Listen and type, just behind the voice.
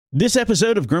This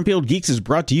episode of Grumpy Old Geeks is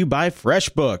brought to you by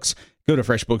FreshBooks. Go to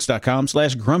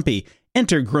freshbooks.com/grumpy.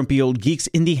 Enter Grumpy Old Geeks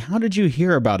in the How Did You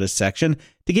Hear About Us section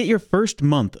to get your first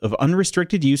month of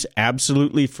unrestricted use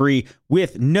absolutely free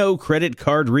with no credit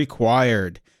card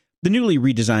required. The newly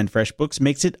redesigned FreshBooks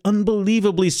makes it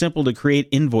unbelievably simple to create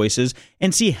invoices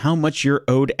and see how much you're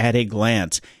owed at a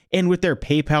glance. And with their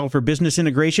PayPal for Business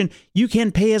integration, you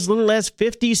can pay as little as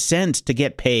 50 cents to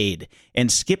get paid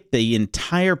and skip the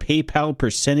entire PayPal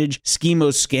percentage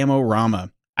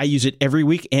schemo-scamorama. I use it every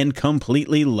week and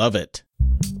completely love it.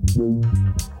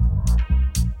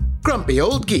 Grumpy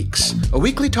Old Geeks, a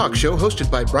weekly talk show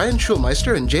hosted by Brian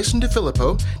Schulmeister and Jason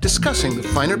DeFilippo, discussing the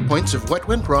finer points of what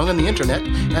went wrong on the internet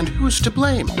and who's to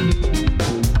blame.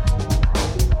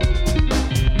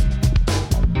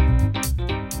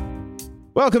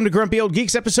 Welcome to Grumpy Old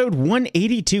Geeks, episode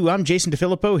 182. I'm Jason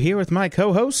DeFilippo here with my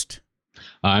co-host.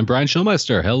 I'm Brian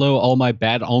Schulmeister. Hello, all my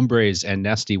bad hombres and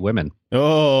nasty women.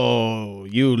 Oh,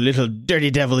 you little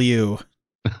dirty devil, you.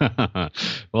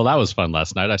 Well, that was fun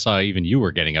last night. I saw even you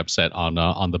were getting upset on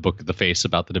the Book of the Face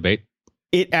about the debate.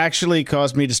 It actually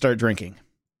caused me to start drinking.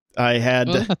 I had...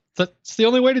 That's the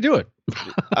only way to do it.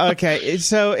 Okay,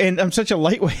 so, and I'm such a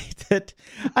lightweight that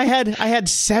I had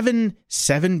seven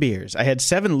beers. I had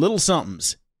 7 little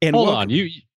somethings. And hold on,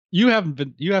 you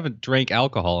haven't drank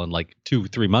alcohol in like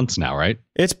 2-3 months now, right?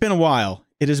 It's been a while.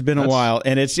 It has been a while,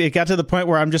 and it got to the point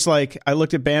where I'm just like, I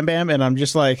looked at Bam Bam and I'm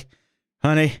just like,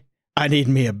 honey, I need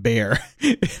me a beer.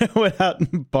 I went out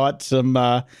and bought some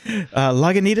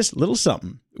Lagunitas Little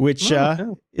Something, which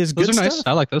is good stuff. Those are nice.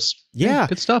 I like those. Yeah.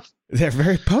 Good stuff. They're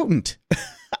very potent.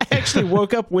 I actually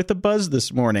woke up with a buzz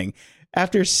this morning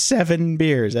after 7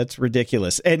 beers. That's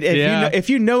ridiculous. And if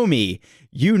you know me,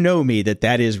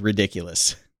 that is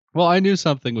ridiculous. Well, I knew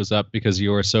something was up because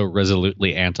you were so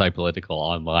resolutely anti-political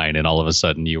online, and all of a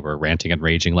sudden you were ranting and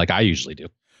raging like I usually do.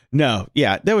 No,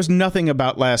 yeah. There was nothing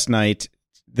about last night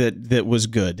that was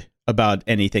good about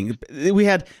anything. We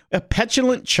had a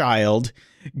petulant child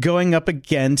going up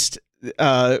against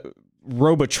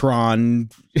Robotron.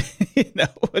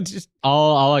 Just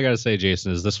all I gotta say,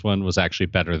 Jason, is this one was actually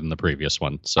better than the previous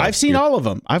one. So I've seen all of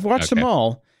them. I've watched them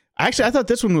all. Actually, I thought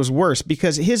this one was worse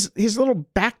because his little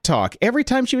back talk every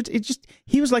time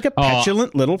he was like a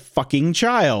petulant little fucking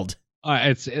child.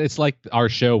 It's like our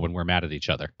show when we're mad at each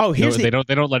other. Oh, they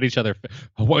don't let each other.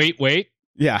 Wait.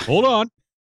 Yeah, hold on.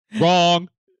 Wrong.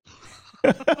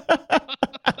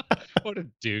 What a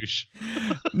douche.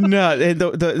 No,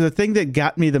 the thing that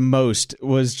got me the most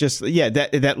was just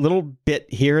that little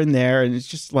bit here and there, and it's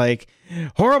just like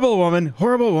horrible woman.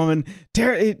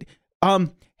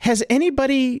 Has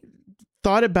anybody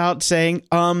thought about saying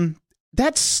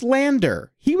that's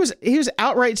slander? He was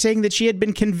outright saying that she had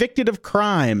been convicted of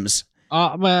crimes.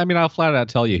 I mean, I'll flat out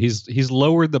tell you, he's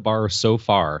lowered the bar so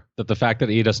far that the fact that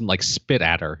he doesn't like spit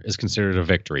at her is considered a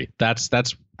victory. That's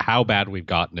how bad we've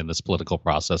gotten in this political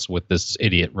process with this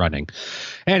idiot running.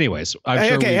 Anyways,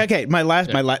 okay.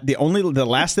 The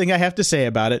last thing I have to say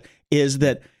about it is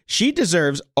that she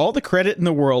deserves all the credit in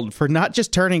the world for not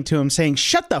just turning to him saying,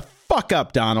 "Shut the fuck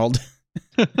up, Donald."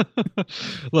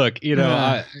 Look,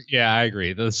 I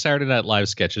agree. The Saturday Night Live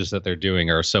sketches that they're doing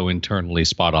are so internally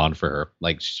spot on for her.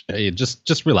 Like,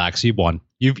 just relax. He won.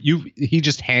 He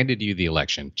just handed you the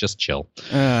election. Just chill.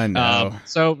 No.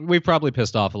 So we probably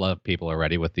pissed off a lot of people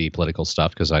already with the political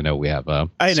stuff because I know we have.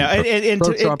 I know,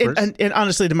 and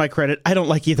honestly, to my credit, I don't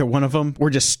like either one of them. We're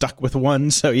just stuck with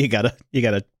one, so you gotta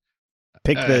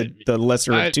pick the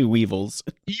lesser of two evils.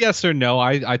 Yes or no?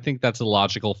 I think that's a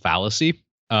logical fallacy.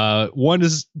 One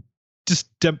is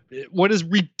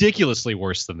ridiculously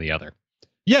worse than the other.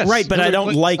 Yes, right, but I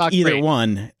don't like either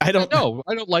one. I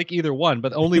don't like either one,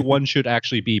 but only one should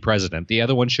actually be president. The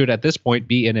other one should, at this point,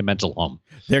 be in a mental home.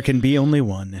 There can be only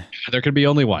one. There can be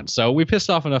only one. So we pissed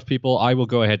off enough people. I will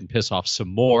go ahead and piss off some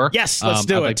more. Yes, let's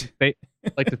do it. I'd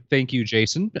like to thank you,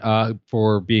 Jason,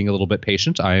 for being a little bit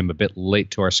patient. I am a bit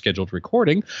late to our scheduled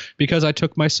recording because I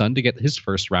took my son to get his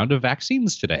first round of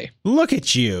vaccines today. Look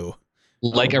at you.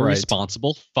 Like a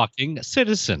responsible fucking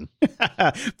citizen.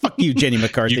 Fuck you, Jenny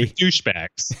McCarthy. You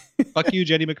douchebags. Fuck you,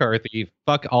 Jenny McCarthy.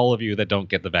 Fuck all of you that don't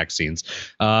get the vaccines.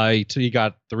 He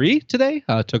got 3 today.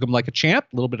 Took him like a champ.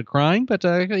 A little bit of crying, but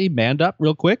he manned up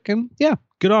real quick. And yeah,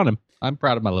 good on him. I'm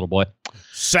proud of my little boy.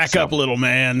 Sack up, little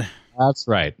man. That's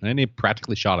right. And he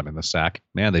practically shot him in the sack.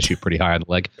 Man, they shoot pretty high on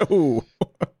the leg. Ooh.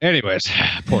 Anyways,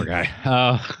 poor guy.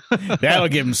 That'll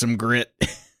give him some grit.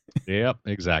 Yep,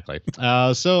 exactly.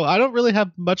 So I don't really have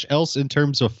much else in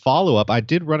terms of follow-up. I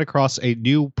did run across a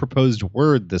new proposed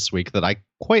word this week that I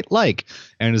quite like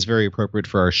and is very appropriate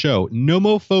for our show.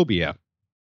 Nomophobia.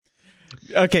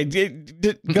 Okay,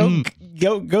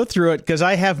 go through it, because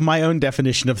I have my own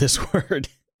definition of this word.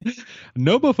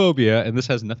 Nomophobia, and this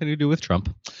has nothing to do with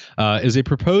Trump, is a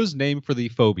proposed name for the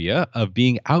phobia of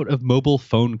being out of mobile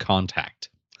phone contact.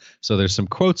 So there's some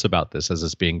quotes about this as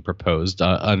it's being proposed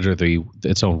under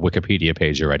its own Wikipedia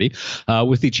page already.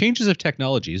 With the changes of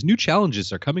technologies, new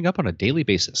challenges are coming up on a daily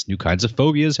basis. New kinds of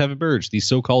phobias have emerged, these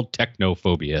so-called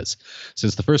technophobias.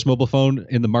 Since the first mobile phone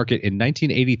in the market in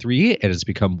 1983, it has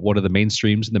become one of the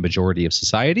mainstreams in the majority of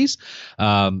societies.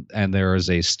 And there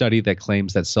is a study that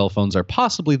claims that cell phones are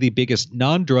possibly the biggest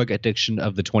non-drug addiction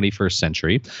of the 21st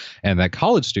century, and that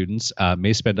college students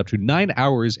may spend up to 9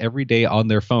 hours every day on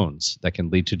their phones. That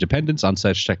can lead to dependence on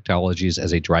such technologies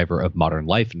as a driver of modern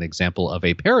life, an example of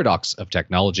a paradox of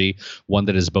technology, one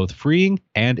that is both freeing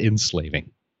and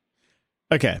enslaving.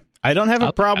 Okay. I don't have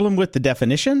a problem with the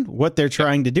definition, what they're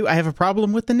trying to do. I have a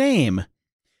problem with the name.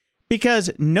 Because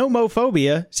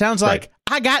nomophobia sounds like,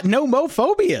 right, I got no mo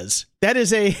phobias. That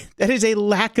is a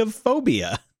lack of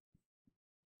phobia.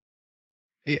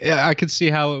 Yeah, I could see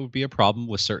how it would be a problem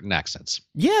with certain accents.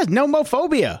 Yeah,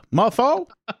 nomophobia. Mofo.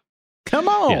 Come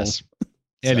on. Yes.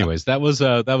 Anyways, that was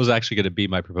actually going to be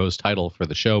my proposed title for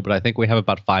the show, but I think we have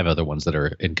about 5 other ones that are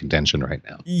in contention right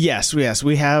now. Yes,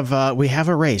 we have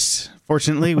a race.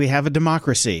 Fortunately, we have a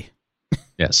democracy.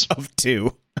 Yes, of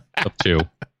 2. Of 2.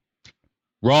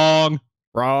 Wrong.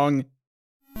 In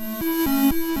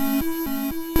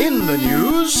the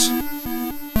news.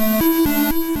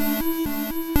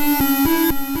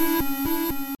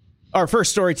 Our first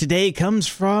story today comes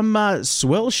from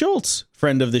Swell Schultz,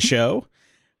 friend of the show.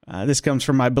 This comes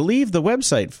from, I believe, the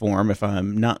website form, if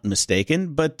I'm not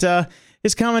mistaken. But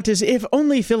his comment is, if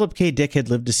only Philip K. Dick had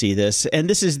lived to see this. And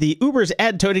this is the Uber's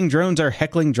ad-toting drones are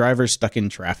heckling drivers stuck in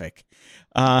traffic.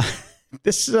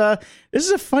 This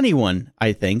is a funny one,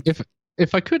 I think.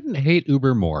 If I couldn't hate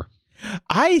Uber more.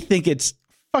 I think it's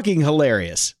fucking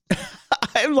hilarious.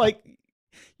 I'm like,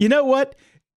 you know what?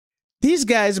 These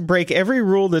guys break every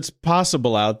rule that's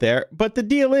possible out there, but the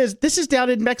deal is, this is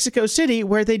down in Mexico City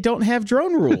where they don't have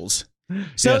drone rules.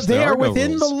 So yes, they are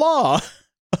within the law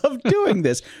of doing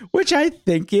this, which I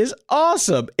think is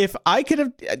awesome. If I could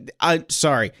have,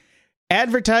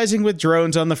 advertising with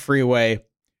drones on the freeway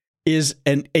is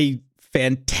a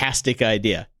fantastic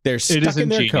idea. They're stuck in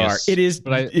their car. It is,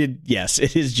 yes,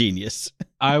 it is genius.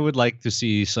 I would like to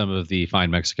see some of the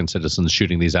fine Mexican citizens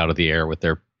shooting these out of the air with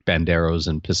their banderos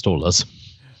and pistolas.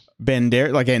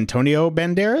 Like Antonio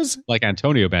Banderas? Like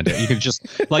Antonio Banderas. You can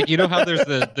just, like, you know how there's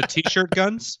the t-shirt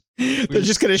guns? They're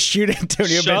just going to shoot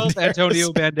Antonio Banderas.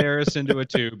 Antonio Banderas into a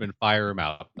tube and fire him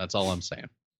out. That's all I'm saying.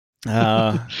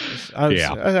 I'm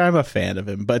a fan of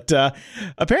him, but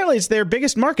apparently it's their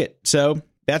biggest market, so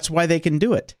that's why they can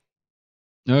do it.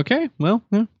 Okay, well,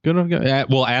 yeah, good.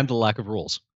 Well, and the lack of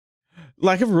rules.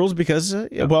 Lack of rules because,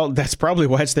 that's probably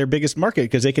why it's their biggest market,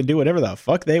 because they can do whatever the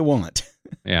fuck they want.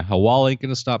 Yeah, a wall ain't going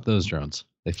to stop those drones.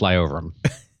 They fly over them.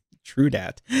 True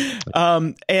that.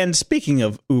 And speaking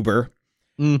of Uber,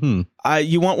 you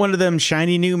want one of them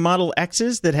shiny new Model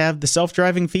X's that have the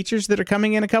self-driving features that are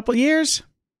coming in a couple years?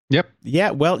 Yep.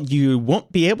 Yeah, well, you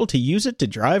won't be able to use it to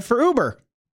drive for Uber.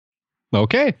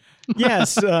 Okay.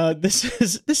 Yes,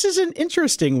 this is an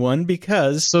interesting one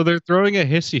because... So they're throwing a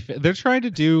hissy fit. They're trying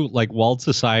to do like walled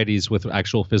societies with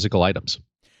actual physical items.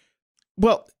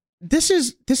 Well, this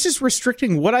is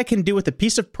restricting what I can do with a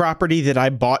piece of property that I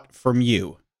bought from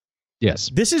you. Yes.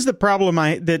 This is the problem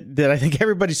that I think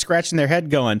everybody's scratching their head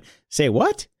going, say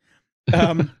what?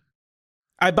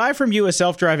 I buy from you a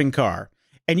self-driving car,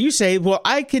 and you say, well,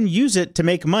 I can use it to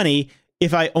make money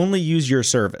if I only use your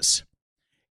service.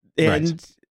 And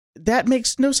that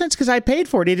makes no sense because I paid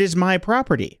for it. It is my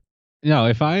property. No,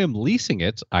 if I am leasing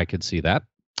it, I could see that.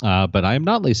 But I am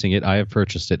not leasing it. I have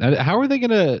purchased it. How are they going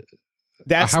to...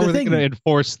 How are they going to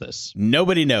enforce this?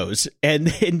 Nobody knows. And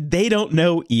they don't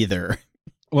know either.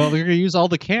 Well, they're going to use all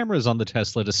the cameras on the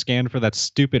Tesla to scan for that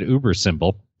stupid Uber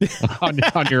symbol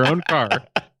on your own car.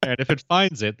 And if it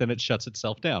finds it, then it shuts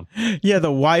itself down. Yeah, the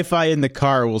Wi-Fi in the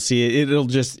car will see it.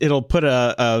 It'll put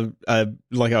a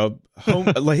home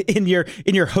like in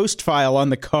your host file on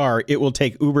the car. It will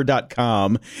take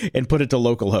Uber.com and put it to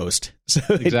localhost, so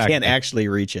it can't actually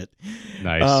reach it.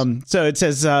 Nice. So it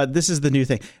says this is the new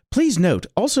thing. Please note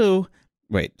also.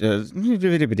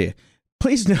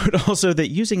 Please note also that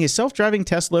using a self-driving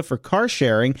Tesla for car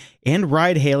sharing and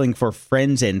ride-hailing for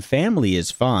friends and family is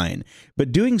fine,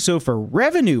 but doing so for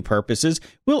revenue purposes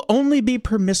will only be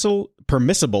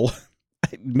permissible.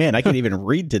 Man, I can't even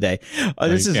read today.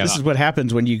 This is what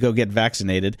happens when you go get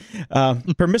vaccinated.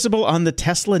 Permissible on the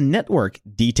Tesla network,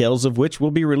 details of which will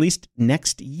be released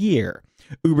next year.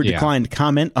 Uber Yeah. declined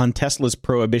comment on Tesla's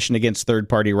prohibition against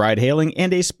third-party ride-hailing,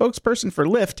 and a spokesperson for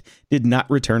Lyft did not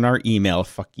return our email.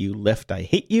 Fuck you, Lyft. I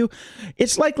hate you.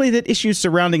 It's likely that issues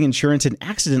surrounding insurance and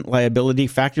accident liability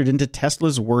factored into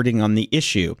Tesla's wording on the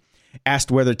issue.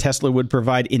 Asked whether Tesla would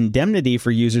provide indemnity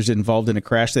for users involved in a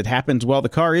crash that happens while the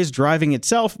car is driving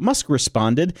itself, Musk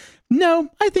responded, "No,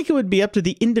 I think it would be up to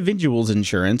the individual's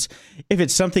insurance. If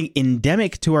it's something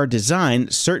endemic to our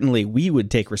design, certainly we would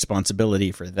take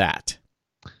responsibility for that."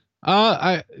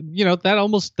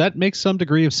 That makes some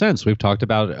degree of sense. We've talked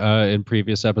about in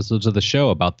previous episodes of the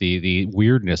show about the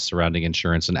weirdness surrounding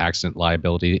insurance and accident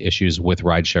liability issues with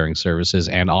ride sharing services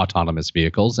and autonomous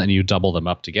vehicles, and you double them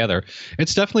up together.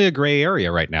 It's definitely a gray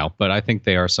area right now, but I think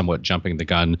they are somewhat jumping the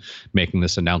gun, making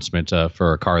this announcement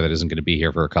for a car that isn't going to be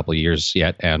here for a couple of years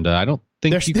yet. And I don't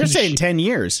think they're saying 10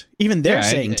 years. Even they're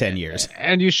saying 10 years.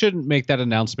 And you shouldn't make that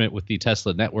announcement with the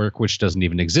Tesla network, which doesn't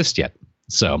even exist yet.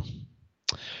 So.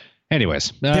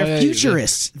 Anyways, they're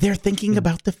futurists. They're thinking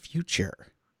about the future.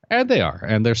 And they are.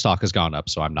 And their stock has gone up,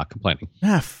 so I'm not complaining.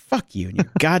 Fuck you and your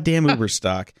goddamn Uber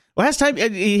stock. Last time,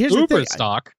 here's Uber the thing.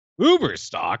 stock. Uber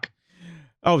stock.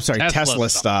 Oh, sorry, Tesla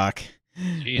stock.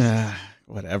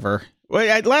 Whatever.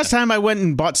 Well, last time I went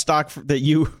and bought stock that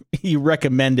you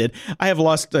recommended, I have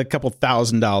lost a couple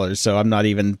 $1,000, so I'm not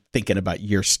even thinking about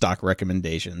your stock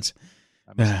recommendations.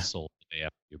 I must have sold the day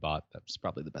after you bought. That's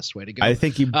probably the best way to go. I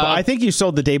think you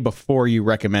sold the day before you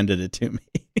recommended it to me.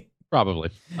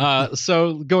 Probably.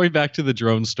 So going back to the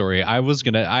drone story, I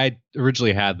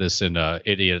originally had this in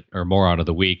Idiot or Moron of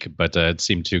the Week, but it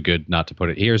seemed too good not to put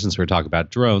it here since we're talking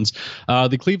about drones.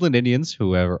 The Cleveland Indians,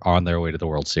 who are on their way to the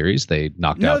World Series, they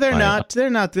knocked out. No, they're not. They're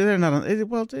not.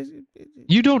 Well,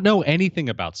 you don't know anything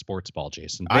about sports ball,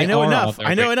 Jason. I know enough.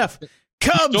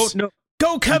 Cubs.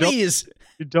 Go Cubbies.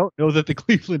 You don't know that the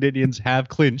Cleveland Indians have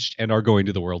clinched and are going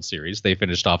to the World Series. They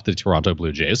finished off the Toronto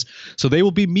Blue Jays, so they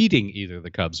will be meeting either the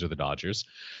Cubs or the Dodgers.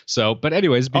 So, but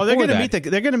anyways, they're going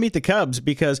to meet the Cubs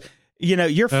because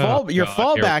your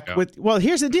fallback with. Well,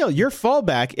 here's the deal: your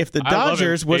fallback if the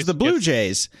Dodgers was the Blue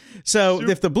Jays. So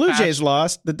if the Blue Jays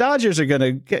lost, the Dodgers are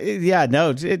going to. Yeah,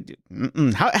 no.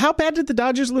 How bad did the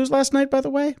Dodgers lose last night? By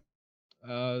the way,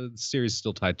 the series is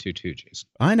still tied 2-2. Jason.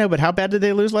 I know, but how bad did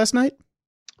they lose last night?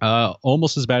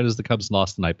 Almost as bad as the Cubs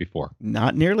lost the night before.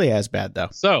 Not nearly as bad, though.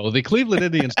 So the Cleveland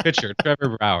Indians pitcher,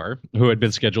 Trevor Bauer, who had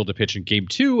been scheduled to pitch in Game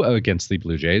 2 against the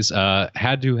Blue Jays,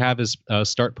 had to have his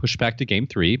start pushed back to Game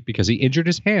 3 because he injured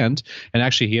his hand. And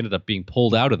actually, he ended up being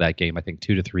pulled out of that game, I think,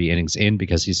 2 to 3 innings in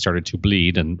because he started to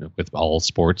bleed. And with all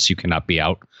sports, you cannot be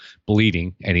out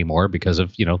bleeding anymore because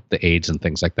of, the AIDS and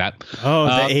things like that. Oh,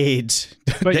 the AIDS.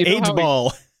 But the AIDS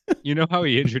ball. You know how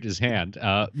he injured his hand?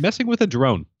 Messing with a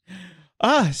drone.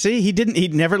 See,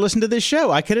 he'd never listened to this show.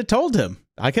 I could have told him.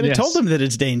 Told him that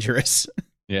it's dangerous.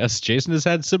 Yes, Jason has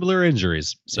had similar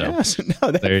injuries. So yes, no,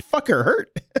 that fucker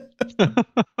hurt.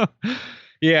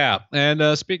 Yeah,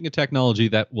 and speaking of technology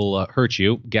that will hurt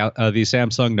you, the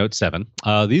Samsung Note 7.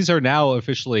 These are now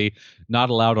officially not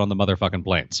allowed on the motherfucking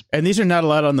planes. And these are not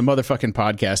allowed on the motherfucking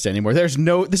podcast anymore.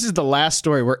 This is the last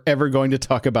story we're ever going to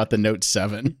talk about the Note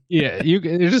 7. Yeah, you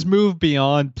just move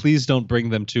beyond. Please don't bring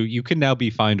them to. You can now be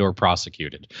fined or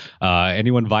prosecuted.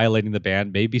 Anyone violating the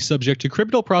ban may be subject to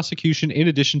criminal prosecution in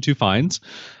addition to fines.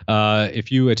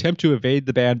 If you attempt to evade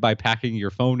the ban by packing your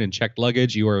phone in checked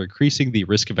luggage, you are increasing the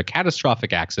risk of a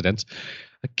catastrophic accident.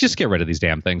 Just get rid of these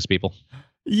damn things, people.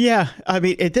 Yeah, I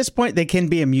mean, at this point, they can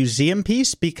be a museum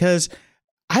piece because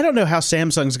I don't know how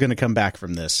Samsung's going to come back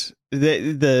from this.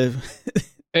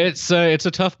 It's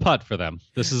a tough putt for them.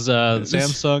 This is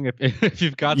Samsung. If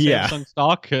you've got Samsung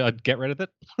stock, get rid of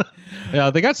it. Yeah,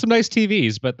 they got some nice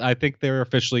TVs, but I think they're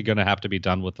officially going to have to be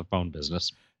done with the phone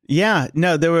business. Yeah,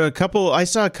 no, there were I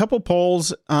saw a couple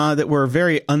polls that were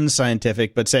very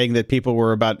unscientific, but saying that people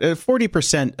were about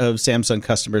 40% of Samsung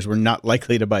customers were not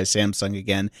likely to buy Samsung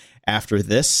again after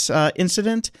this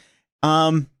incident.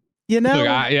 Look,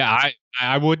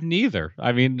 I wouldn't either.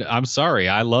 I mean, I'm sorry.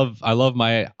 I love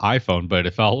my iPhone, but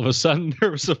if all of a sudden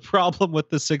there was a problem with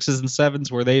the 6s and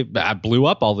 7s where they blew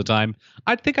up all the time,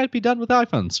 I think I'd be done with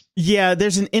iPhones. Yeah,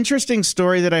 there's an interesting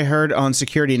story that I heard on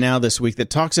Security Now this week that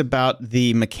talks about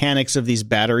the mechanics of these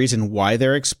batteries and why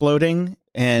they're exploding.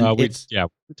 And we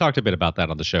talked a bit about that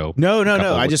on the show. No.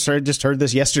 I just heard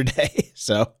this yesterday.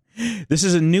 So this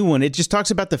is a new one. It just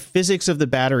talks about the physics of the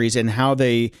batteries and how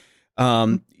they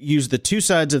use the two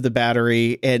sides of the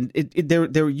battery, and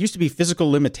there used to be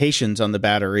physical limitations on the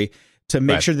battery to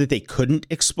make sure that they couldn't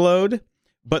explode,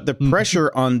 but the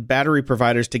pressure on battery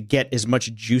providers to get as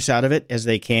much juice out of it as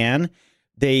they can,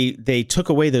 they took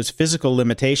away those physical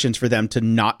limitations for them to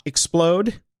not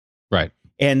explode. Right.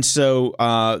 And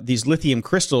so these lithium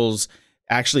crystals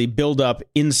actually build up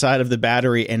inside of the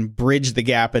battery and bridge the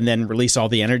gap and then release all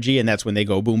the energy. And that's when they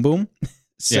go boom, boom.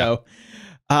 So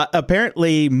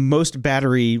apparently most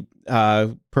battery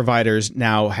providers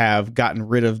now have gotten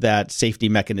rid of that safety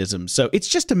mechanism. So it's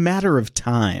just a matter of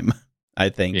time, I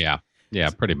think. Yeah,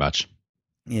 pretty much.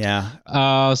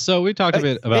 Yeah. So we talked a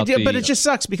bit about but it just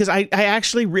sucks because I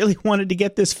actually really wanted to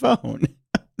get this phone.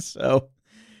 So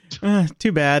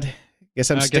too bad.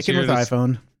 Guess I'm sticking with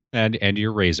iPhone. And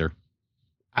your Razor.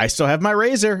 I still have my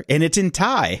Razor, and it's in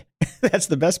Thai. That's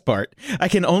the best part. I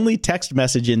can only text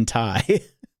message in Thai.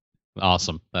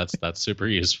 Awesome. That's super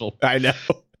useful. I know.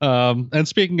 And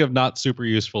speaking of not super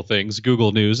useful things,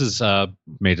 Google News has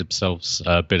made themselves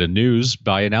a bit of news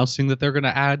by announcing that they're going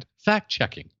to add fact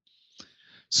checking.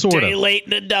 Day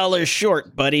late and $1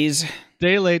 short, buddies.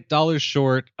 Day late, $1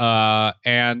 short,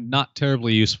 and not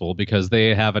terribly useful because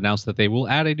they have announced that they will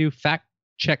add a new fact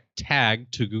check tag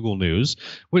to Google News,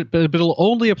 but it'll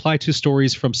only apply to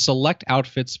stories from select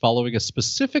outfits following a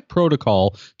specific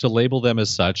protocol to label them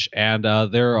as such. And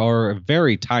there are a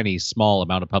very tiny, small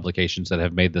amount of publications that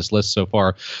have made this list so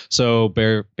far. So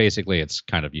basically, it's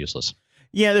kind of useless.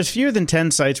 Yeah, there's fewer than 10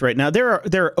 sites right now. There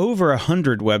are over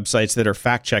 100 websites that are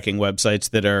fact-checking websites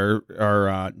that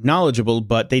are knowledgeable,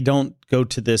 but they don't go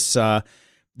to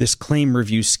this claim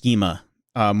review schema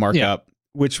markup.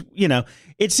 Which,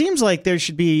 it seems like there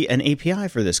should be an API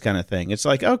for this kind of thing. It's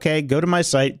like, okay, go to my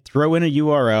site, throw in a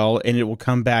URL, and it will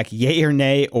come back yay or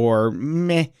nay or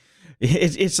meh.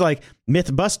 It's like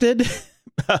myth busted.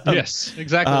 Yes,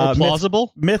 exactly.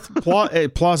 Plausible.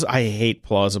 Plausible. I hate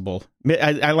plausible.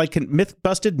 I like myth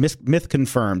busted, myth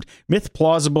confirmed. Myth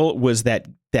plausible was that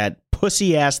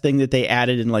pussy ass thing that they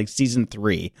added in like season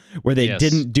 3 where they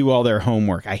didn't do all their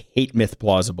homework. I hate myth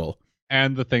plausible.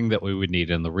 And the thing that we would need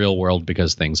in the real world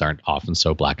because things aren't often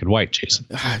so black and white, Jason.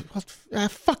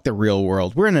 Fuck the real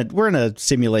world. We're in a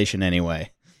simulation anyway.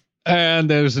 And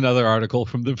there's another article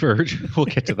from The Verge. We'll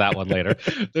get to that one later.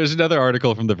 There's another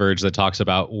article from The Verge that talks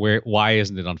about why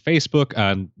isn't it on Facebook?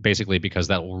 And basically because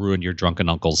that will ruin your drunken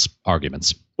uncle's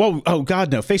arguments. Well, oh God,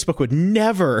 no. Facebook would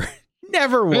never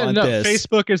want this.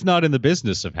 Facebook is not in the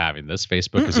business of having this.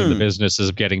 Facebook is in the business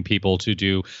of getting people to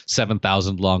do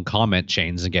 7,000 long comment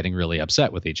chains and getting really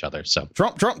upset with each other. So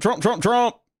Trump.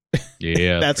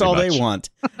 Yeah, that's all they want.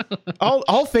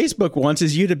 all Facebook wants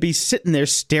is you to be sitting there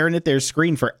staring at their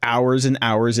screen for hours and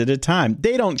hours at a time.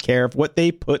 They don't care if what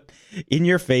they put in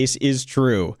your face is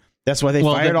true. That's why they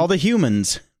fired all the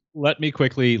humans. Let me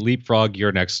quickly leapfrog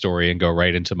your next story and go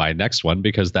right into my next one,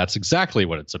 because that's exactly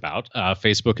what it's about.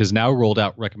 Facebook has now rolled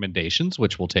out recommendations,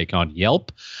 which will take on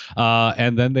Yelp.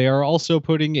 And then they are also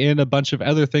putting in a bunch of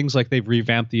other things, like they've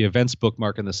revamped the events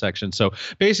bookmark in the section. So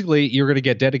basically, you're going to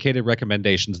get dedicated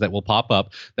recommendations that will pop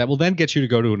up that will then get you to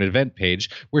go to an event page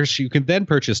where you can then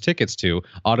purchase tickets to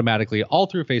automatically all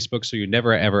through Facebook. So you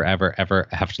never, ever, ever, ever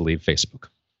have to leave Facebook.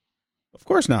 Of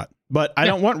course not. But I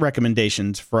don't want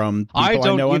recommendations from people I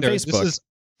know either. On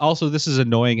Facebook. This is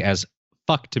annoying as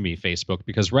fuck to me, Facebook,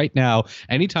 because right now,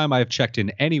 anytime I've checked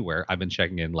in anywhere, I've been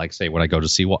checking in, like, say, when I go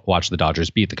to watch the Dodgers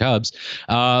beat the Cubs,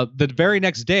 the very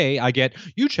next day I get,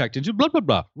 you checked into blah, blah,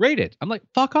 blah, rate it. I'm like,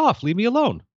 fuck off, leave me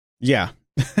alone. Yeah.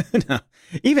 No.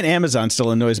 Even Amazon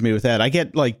still annoys me with that. I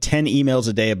get like 10 emails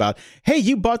a day about, hey,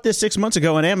 you bought this 6 months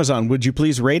ago on Amazon. Would you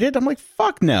please rate it? I'm like,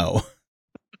 fuck no.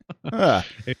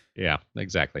 Yeah,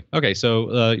 exactly. Okay,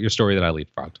 so your story that I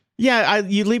leapfrogged. Yeah,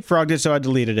 you leapfrogged it, so I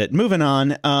deleted it. Moving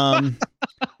on.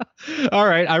 All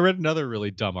right, I read another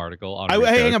really dumb article on.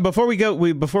 Hang on, before we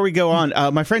go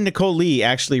on, my friend Nicole Lee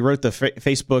actually wrote the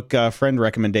Facebook friend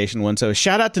recommendation one. So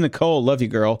shout out to Nicole, love you,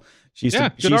 girl.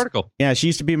 Good article. Yeah, she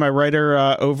used to be my writer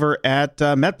over at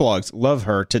MetBlogs. Love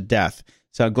her to death.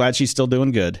 So I'm glad she's still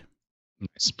doing good.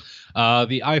 Nice.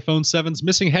 The iPhone 7's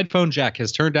missing headphone jack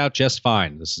has turned out just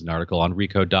fine. This is an article on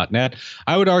Recode.net.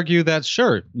 I would argue that,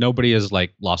 sure, nobody has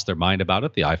lost their mind about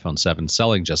it. The iPhone 7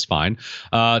 selling just fine.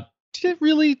 Did it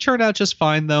really turn out just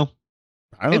fine, though?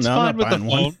 I don't know. It's fine with the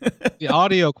phone. The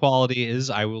audio quality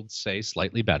is, I will say,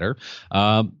 slightly better.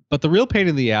 But the real pain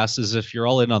in the ass is if you're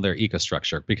all in on their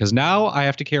ecostructure, because now I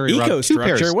have to carry around 2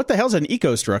 pairs. What the hell's an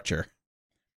ecostructure?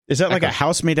 Is that like a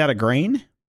house made out of grain?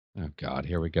 Oh, God,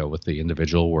 here we go with the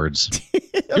individual words.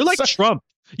 You're like Trump.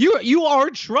 You are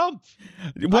Trump.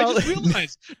 Well, I just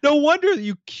realized. No wonder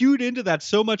you cued into that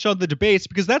so much on the debates,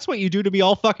 because that's what you do to me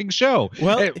all fucking show.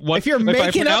 Well, if you're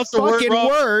making up fucking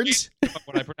words.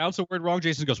 When I pronounce a word wrong,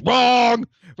 Jason goes, wrong,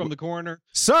 from the corner.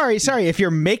 Sorry. If you're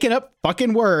making up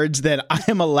fucking words, then I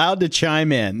am allowed to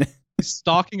chime in.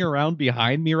 stalking around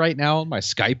behind me right now on my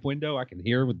Skype window. I can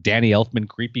hear with Danny Elfman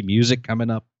creepy music coming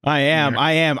up. I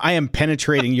am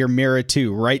penetrating your mirror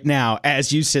too right now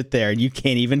as you sit there and you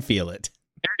can't even feel it.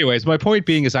 Anyways, my point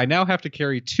being is I now have to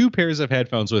carry 2 pairs of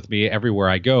headphones with me everywhere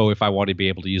I go if I want to be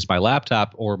able to use my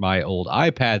laptop or my old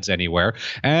iPads anywhere.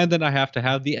 And then I have to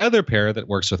have the other pair that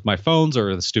works with my phones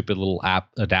or the stupid little app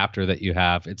adapter that you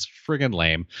have. It's friggin'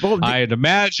 lame. Well, I'd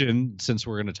imagine, since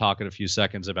we're going to talk in a few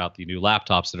seconds about the new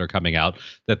laptops that are coming out,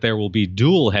 that there will be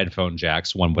dual headphone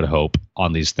jacks, one would hope,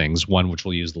 on these things. One which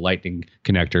will use the lightning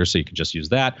connector, so you can just use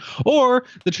that, or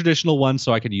the traditional one,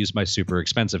 so I can use my super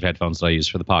expensive headphones that I use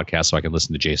for the podcast, so I can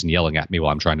listen to Jason yelling at me while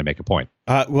I'm trying to make a point.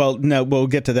 Well, no, we'll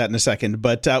get to that in a second.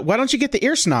 But why don't you get the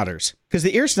ear snotters? Because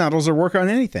the ear snotters will work on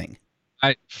anything.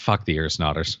 Fuck the ear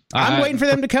snotters. I'm waiting for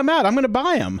them to come out. I'm going to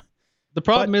buy them. The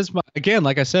problem is, again,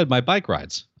 like I said, my bike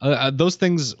rides. Those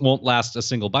things won't last a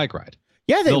single bike ride.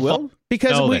 Yeah, they will.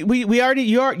 Because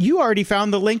you already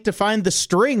found the link to find the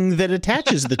string that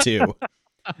attaches the two.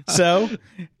 So,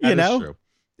 you know.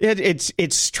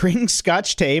 It's string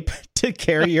Scotch tape to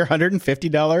carry your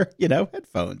 $150,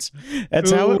 headphones. That's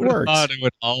how it works. It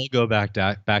would all go back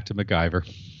to MacGyver.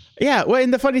 Yeah, well,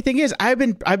 and the funny thing is, I've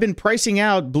been pricing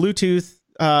out Bluetooth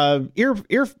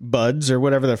earbuds or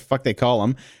whatever the fuck they call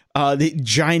them. The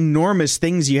ginormous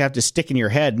things you have to stick in your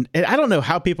head. And I don't know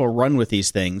how people run with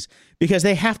these things because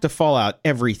they have to fall out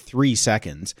every 3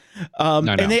 seconds.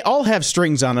 And they all have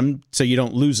strings on them so you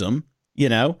don't lose them,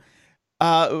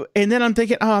 and then I'm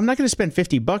thinking, I'm not going to spend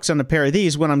 $50 on a pair of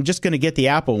these when I'm just going to get the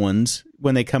Apple ones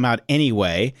when they come out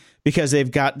anyway, because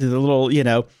they've got the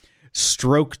little,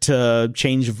 stroke to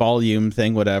change volume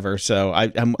thing, whatever. So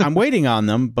I'm waiting on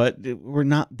them, but we're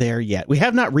not there yet. We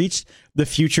have not reached the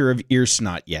future of ear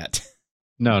snot yet.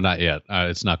 No, not yet.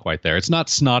 It's not quite there. It's not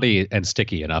snotty and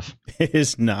sticky enough. It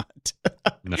is not.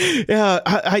 No. Yeah,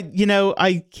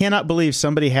 I cannot believe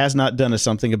somebody has not done a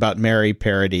something about Mary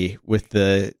parody with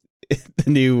the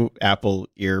new Apple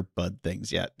earbud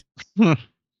things yet.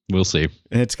 We'll see.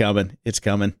 It's coming.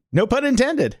 No pun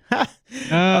intended.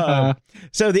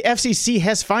 So the FCC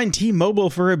has fined T-Mobile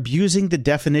for abusing the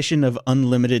definition of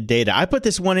unlimited data. I put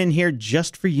this one in here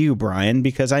just for you, Brian,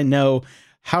 because I know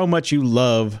how much you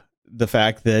love the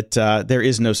fact that there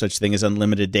is no such thing as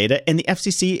unlimited data, and the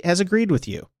FCC has agreed with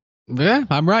you. Yeah,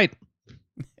 I'm right.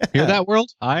 Hear that, world?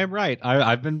 I am right.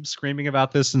 I've been screaming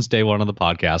about this since day one on the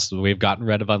podcast. We've gotten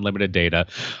rid of unlimited data.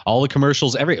 All the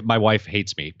commercials, my wife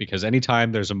hates me because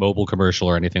anytime there's a mobile commercial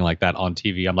or anything like that on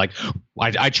TV, I'm like,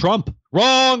 I trump.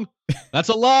 Wrong. That's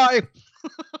a lie.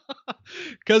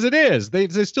 Because it is. They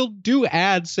still do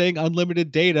ads saying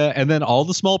unlimited data, and then all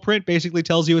the small print basically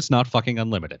tells you it's not fucking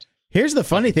unlimited. Here's the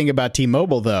funny thing about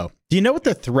T-Mobile, though. Do you know what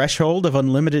the threshold of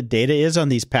unlimited data is on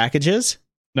these packages?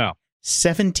 No.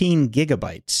 17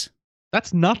 gigabytes.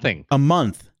 That's nothing. A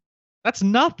month. That's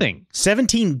nothing.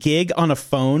 17 gig on a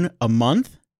phone a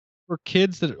month? For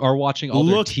kids that are watching all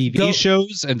their TV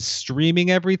shows and streaming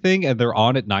everything, and they're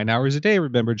on it 9 hours a day,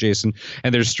 remember, Jason,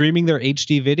 and they're streaming their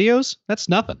HD videos, that's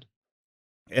nothing.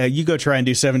 You go try and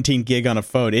do 17 gig on a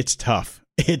phone. It's tough.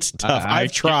 It's tough.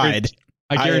 I've tried.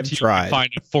 I guarantee you can find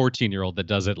a 14-year-old that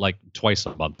does it like twice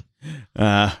a month.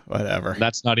 Whatever.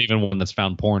 That's not even one that's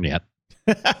found porn yet.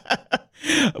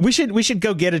 We should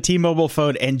go get a T-Mobile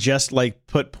phone and just like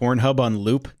put Pornhub on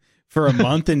loop for a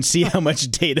month and see how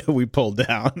much data we pull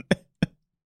down.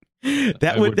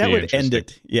 that would end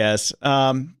it. Yes.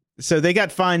 So they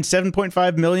got fined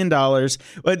 $7.5 million.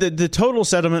 The total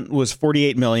settlement was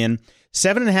 $48 million.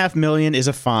 $7.5 million is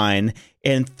a fine,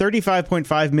 and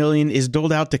 $35.5 million is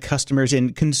doled out to customers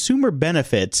in consumer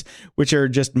benefits, which are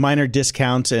just minor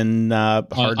discounts and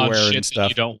hardware on shit and stuff. That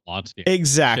you don't want to.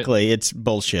 Exactly, shit. It's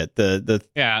bullshit.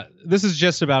 Yeah, this is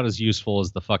just about as useful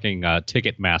as the fucking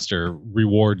Ticketmaster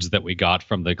rewards that we got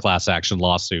from the class action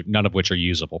lawsuit, none of which are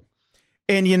usable.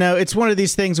 And it's one of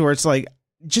these things where it's like,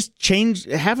 just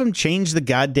have them change the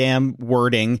goddamn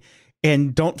wording.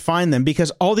 And don't fine them, because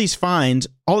all these fines,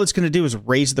 all it's going to do is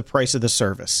raise the price of the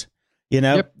service.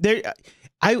 Yep.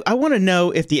 I want to know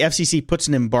if the FCC puts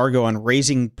an embargo on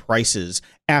raising prices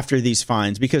after these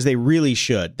fines, because they really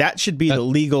should. That should be the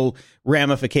legal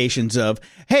ramifications of,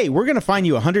 hey, we're going to fine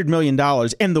you $100 million.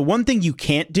 And the one thing you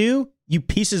can't do, you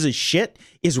pieces of shit,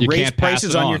 is raise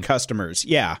prices on your customers.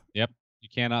 Yeah. Yep. You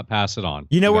cannot pass it on.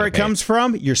 You know where it comes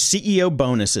from? Your CEO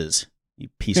bonuses. You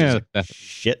pieces of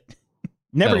shit.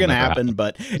 Never going to happen,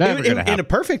 but in a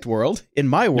perfect world, in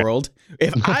my world,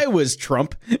 if I was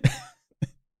Trump.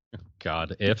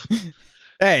 God, if.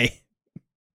 Hey.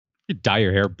 You dye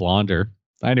your hair blonder.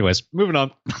 Anyways, moving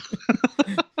on.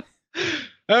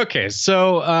 Okay,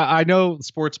 so I know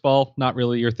sports ball, not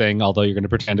really your thing, although you're going to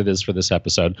pretend it is for this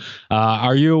episode.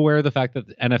 Are you aware of the fact that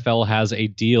the NFL has a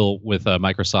deal with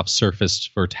Microsoft Surface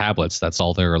for tablets? That's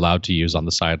all they're allowed to use on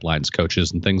the sidelines,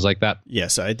 coaches and things like that.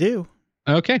 Yes, I do.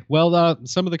 Okay, well,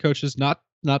 some of the coaches not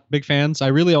big fans. I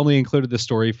really only included this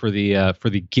story for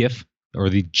the GIF or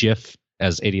the GIF,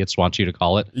 as idiots want you to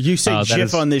call it. You say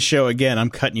GIF on this show again, I'm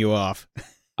cutting you off.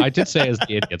 I did say as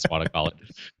the idiots want to call it.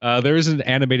 There is an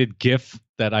animated GIF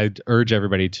that I'd urge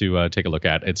everybody to take a look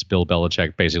at. It's Bill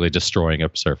Belichick basically destroying a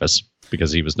Surface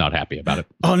because he was not happy about it.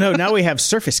 Oh, no. Now we have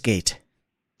Surface Gate.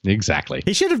 Exactly.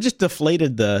 He should have just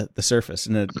deflated the Surface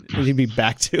and he'd be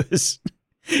back to his...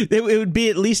 It would be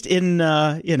at least in,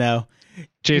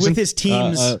 Jason, with his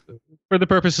teams. For the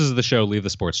purposes of the show, leave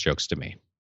the sports jokes to me.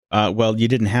 Well, you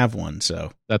didn't have one,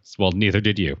 so... Neither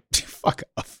did you. Fuck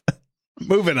off.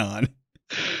 Moving on.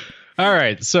 All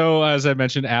right. So, as I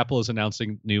mentioned, Apple is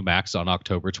announcing new Macs on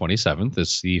October 27th.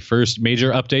 It's the first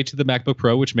major update to the MacBook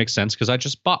Pro, which makes sense because I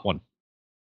just bought one.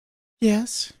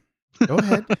 Yes. Go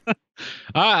ahead.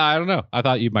 I don't know. I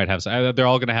thought you might have. They're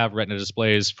all going to have Retina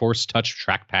displays, Force Touch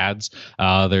trackpads.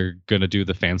 They're going to do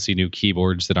the fancy new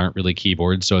keyboards that aren't really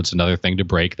keyboards. So, it's another thing to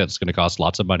break that's going to cost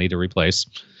lots of money to replace.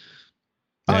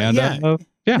 They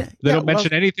don't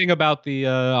mention anything about the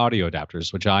audio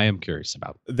adapters, which I am curious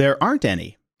about. There aren't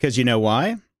any, because you know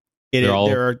why? There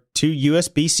are 2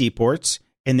 USB-C ports,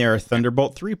 and there are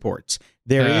Thunderbolt 3 ports.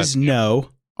 There is no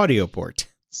audio port.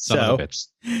 So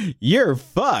you're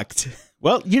fucked.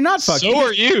 Well, you're not fucked. So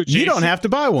are you, Jason. You don't have to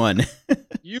buy one.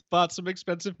 You bought some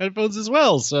expensive headphones as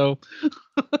well, so...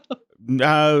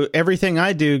 everything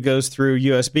I do goes through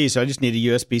USB, so I just need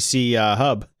a USB-C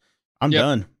hub. I'm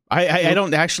done. I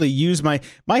don't actually use my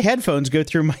headphones go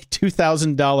through my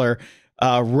 $2,000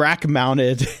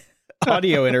 rack-mounted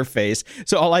audio interface.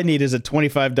 So all I need is a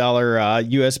 $25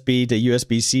 USB to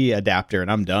USB-C adapter,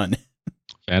 and I'm done.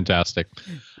 Fantastic.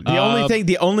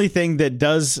 The only thing that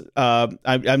does,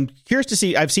 I'm curious to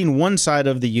see. I've seen one side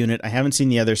of the unit. I haven't seen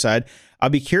the other side. I'll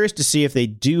be curious to see if they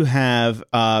do have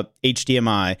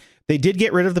HDMI. They did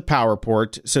get rid of the power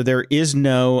port, so there is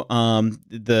no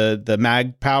the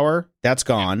mag power. That's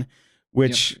gone,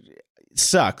 which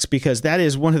sucks because that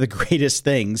is one of the greatest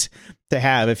things to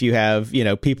have if you have,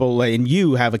 people and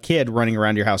you have a kid running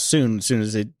around your house as soon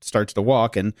as it starts to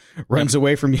walk and runs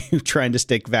away from you trying to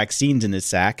stick vaccines in his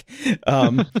sack.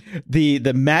 The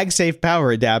MagSafe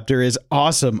power adapter is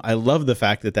awesome. I love the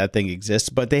fact that thing exists,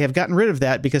 but they have gotten rid of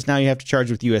that because now you have to charge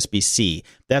with USB-C.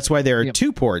 That's why there are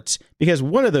 2 ports, because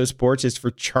one of those ports is for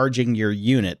charging your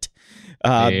unit.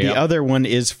 The other one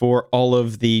is for all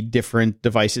of the different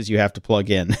devices you have to plug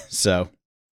in. So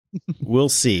we'll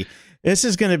see. This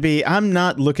is going to be, I'm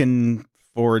not looking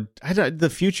forward. The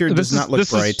future does not look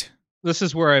bright. This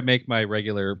is where I make my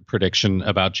regular prediction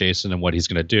about Jason and what he's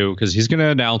going to do, because he's going to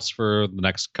announce for the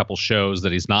next couple shows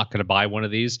that he's not going to buy one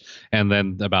of these. And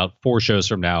then about 4 shows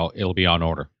from now, it'll be on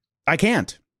order. I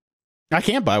can't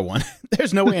buy one.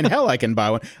 There's no way in hell I can buy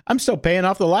one. I'm still paying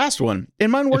off the last one.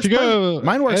 And mine works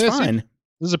fine.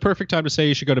 This is a perfect time to say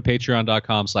you should go to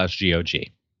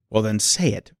patreon.com/GOG. Well, then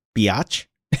say it, biatch.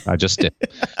 I just did.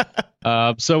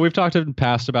 So we've talked in the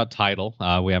past about Tidal.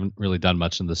 We haven't really done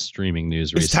much in the streaming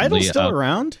news recently. Is Tidal still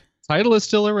around? Tidal is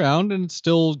still around and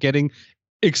still getting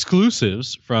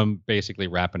exclusives from basically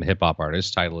rap and hip hop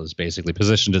artists. Tidal has basically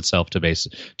positioned itself to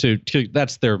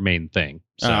that's their main thing.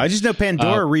 So, I just know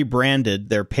Pandora rebranded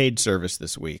their paid service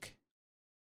this week.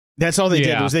 That's all they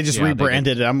did was they just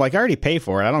rebranded it. I'm like, I already pay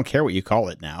for it. I don't care what you call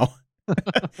it now.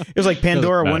 It was like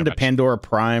Pandora 1 to Pandora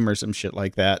Prime or some shit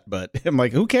like that. But I'm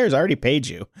like, who cares? I already paid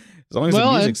you. As long as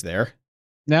the music's there.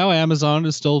 Now Amazon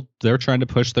is they're trying to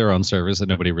push their own service that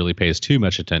nobody really pays too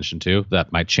much attention to.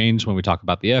 That might change when we talk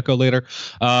about the Echo later.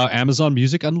 Amazon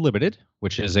Music Unlimited,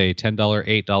 which is a $10,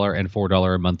 $8, and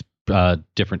 $4 a month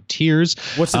different tiers.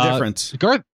 What's the difference?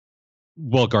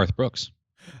 Garth Brooks.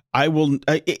 I will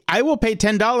pay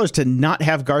 $10 to not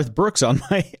have Garth Brooks on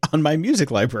my music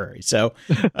library. So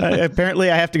apparently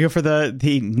I have to go for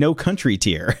the no country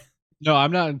tier. No,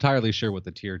 I'm not entirely sure what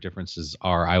the tier differences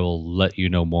are. I will let you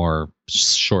know more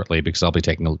shortly because I'll be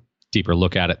taking a deeper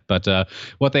look at it. But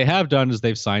what they have done is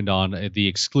they've signed on the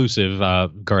exclusive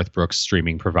Garth Brooks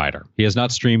streaming provider. He has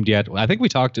not streamed yet. I think we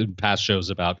talked in past shows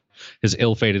about his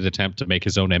ill-fated attempt to make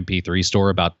his own MP3 store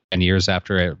about 10 years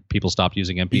after people stopped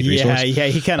using MP3 stores. Yeah,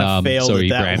 he kind of failed. So he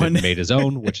branded one. And made his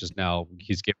own, which is now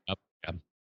he's given up again.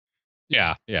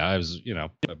 Yeah, I was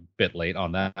a bit late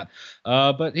on that,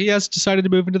 but he has decided to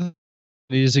move into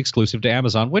It is exclusive to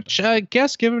Amazon, which I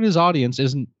guess, given his audience,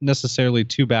 isn't necessarily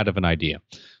too bad of an idea.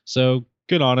 So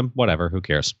good on him. Whatever, who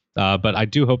cares? But I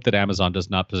do hope that Amazon does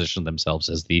not position themselves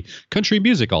as the country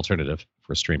music alternative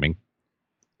for streaming.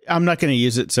 I'm not going to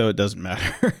use it, so it doesn't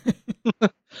matter.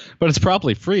 But it's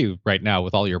probably free right now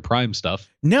with all your Prime stuff.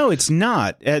 No, it's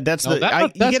not. That's you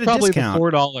get probably a discount.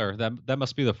 The $4. That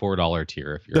must be the $4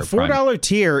 tier. If you're the $4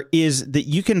 tier is that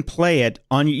you can play it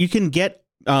on. You can get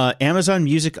Amazon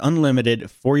Music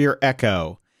Unlimited for your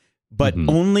Echo, but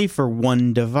only for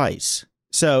one device.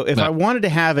 So if I wanted to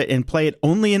have it and play it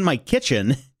only in my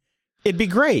kitchen, it'd be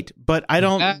great. But I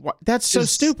don't. That's so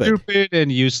stupid. Stupid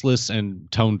and useless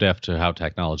and tone deaf to how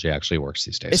technology actually works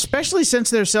these days. Especially since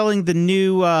they're selling the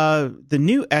new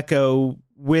Echo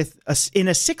in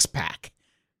a 6-pack.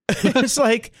 It's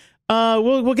like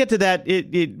we'll get to that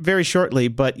very shortly.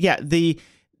 But yeah, the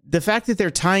fact that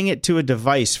they're tying it to a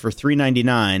device for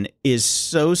 $3.99 is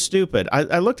so stupid.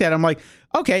 I looked at it, I'm like,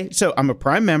 okay, so I'm a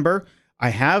Prime member. I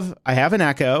have an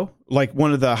Echo, like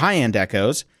one of the high-end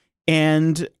Echoes,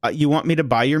 and you want me to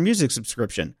buy your music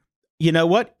subscription. You know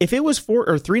what? If it was $4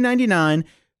 or $3.99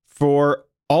 for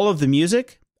all of the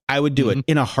music, I would do it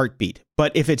in a heartbeat.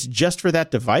 But if it's just for that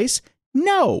device,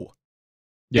 no.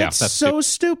 Yeah, that's so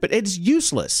stupid. It's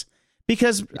useless.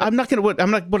 Because am I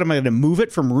going to move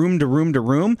it from room to room to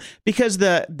room? Because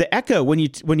the Echo, when you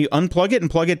unplug it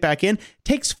and plug it back in,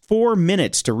 takes 4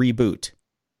 minutes to reboot.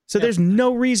 So there's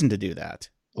no reason to do that.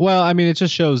 Well, I mean, it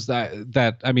just shows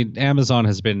that Amazon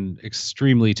has been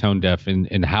extremely tone deaf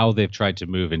in how they've tried to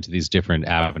move into these different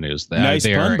avenues. Nice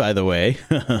pun, by the way.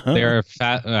 They're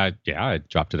I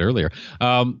dropped it earlier.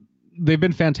 They've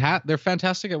been fantastic. They're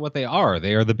fantastic at what they are.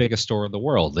 They are the biggest store in the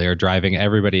world. They are driving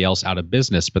everybody else out of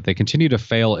business, but they continue to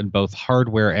fail in both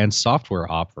hardware and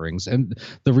software offerings. And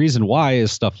the reason why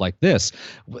is stuff like this.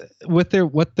 What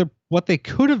they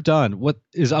could have done, what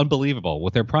is unbelievable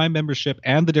with their Prime membership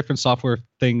and the different software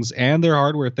things and their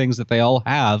hardware things that they all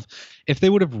have, if they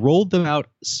would have rolled them out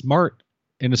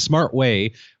in a smart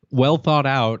way, well thought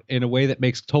out in a way that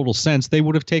makes total sense, they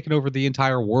would have taken over the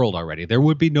entire world already. There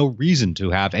would be no reason to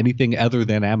have anything other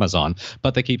than Amazon,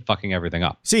 but they keep fucking everything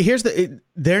up. See,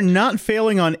 they're not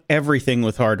failing on everything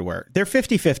with hardware. They're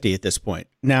 50-50 at this point.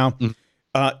 Now,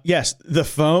 yes, the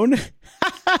phone,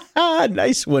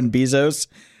 nice one, Bezos.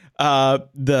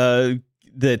 The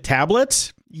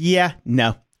tablets,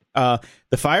 no.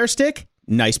 The Fire Stick,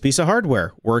 nice piece of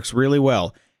hardware, works really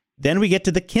well. Then we get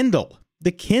to the Kindle.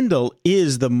 The Kindle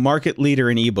is the market leader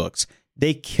in ebooks.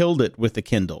 They killed it with the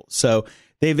Kindle. So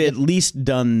they've at least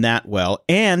done that well.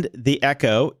 And the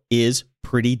Echo is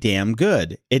pretty damn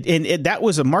good. That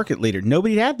was a market leader.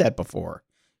 Nobody had that before.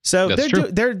 So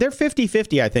they're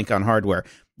 50-50, I think, on hardware.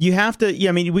 You have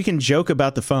to, we can joke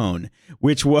about the phone,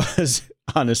 which was,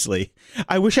 honestly,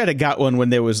 I wish I'd have got one when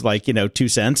there was 2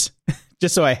 cents,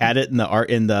 just so I had it in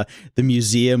the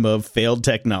museum of failed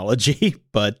technology.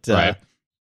 But right.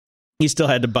 You still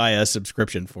had to buy a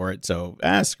subscription for it, so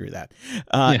screw that.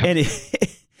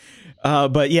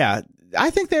 But yeah, I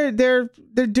think they're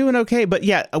doing okay. But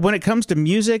yeah, when it comes to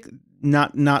music,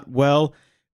 not well.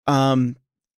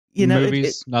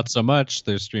 Movies, not so much.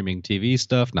 Their streaming TV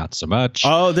stuff, not so much.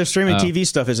 Oh, their streaming TV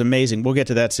stuff is amazing. We'll get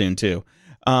to that soon too.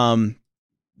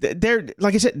 They're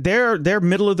like I said, they're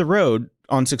middle of the road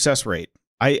on success rate.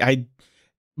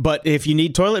 But if you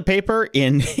need toilet paper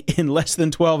in less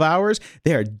than 12 hours,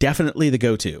 they are definitely the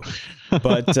go-to.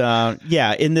 But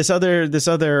in this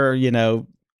other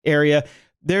area,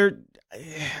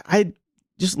 I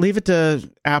just leave it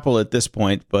to Apple at this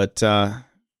point. But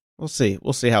we'll see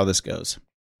how this goes.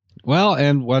 Well,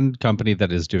 and one company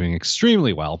that is doing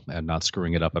extremely well and not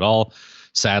screwing it up at all,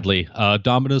 sadly,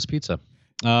 Domino's Pizza.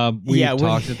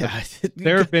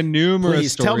 There have been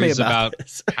numerous stories about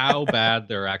how bad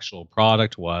their actual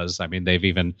product was. I mean, they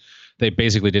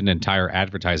basically did an entire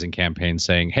advertising campaign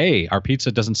saying, hey, our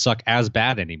pizza doesn't suck as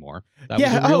bad anymore. That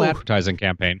was a real advertising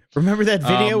campaign. Remember that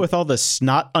video with all the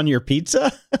snot on your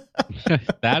pizza?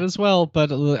 That as well.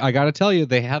 But I got to tell you,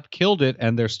 they have killed it,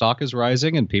 and their stock is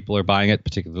rising, and people are buying it,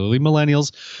 particularly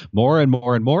millennials, more and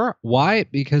more and more. Why?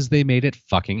 Because they made it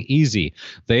fucking easy.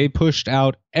 They pushed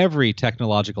out every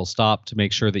technological stop to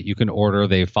make sure that you can order.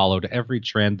 They followed every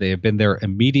trend. They have been there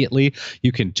immediately.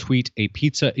 You can tweet a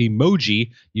pizza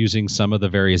emoji using some of the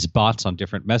various bots on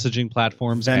different messaging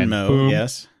platforms. Venmo, and boom,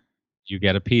 yes. You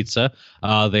get a pizza.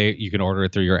 You can order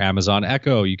it through your Amazon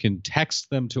Echo. You can text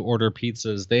them to order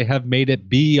pizzas. They have made it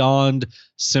beyond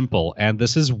simple, and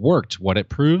this has worked. What it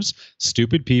proves,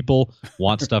 stupid people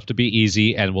want stuff to be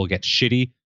easy and will get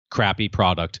shitty, crappy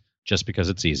product just because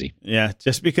it's easy. Yeah,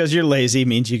 just because you're lazy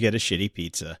means you get a shitty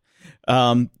pizza.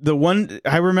 I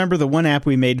remember the one app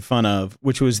we made fun of,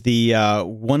 which was the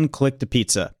one click to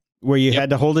pizza. where you had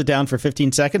to hold it down for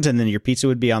 15 seconds and then your pizza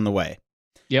would be on the way.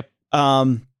 Yep.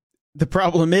 The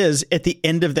problem is at the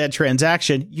end of that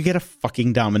transaction, you get a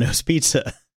fucking Domino's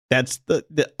pizza. That's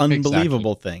the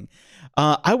unbelievable thing.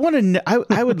 I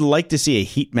would like to see a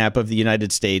heat map of the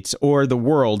United States or the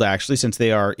world, actually, since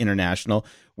they are international,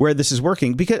 where this is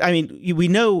working. Because, I mean, we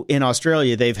know in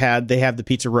Australia they have the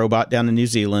pizza robot. Down in New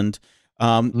Zealand.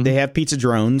 They have pizza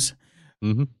drones.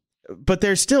 Mm-hmm. But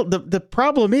there's still the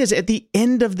problem is at the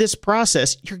end of this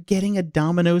process, you're getting a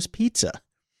Domino's pizza.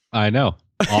 I know.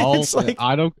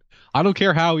 I don't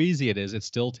care how easy it is. It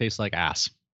still tastes like ass.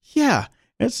 Yeah.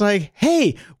 It's like,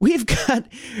 hey, we've got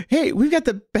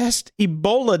the best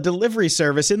Ebola delivery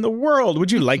service in the world.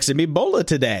 Would you like some Ebola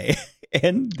today?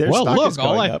 And their stock is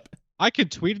going up. I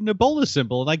could tweet an Ebola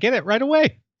symbol and I get it right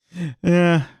away.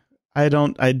 Yeah, I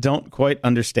don't quite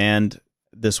understand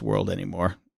this world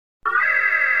anymore.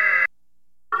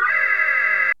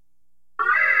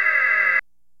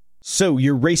 So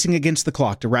you're racing against the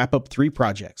clock to wrap up 3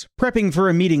 projects, prepping for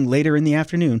a meeting later in the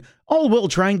afternoon, all while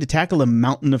trying to tackle a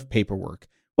mountain of paperwork.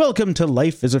 Welcome to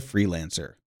life as a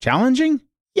freelancer. Challenging?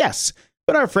 Yes,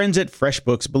 but our friends at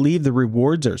FreshBooks believe the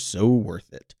rewards are so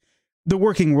worth it. The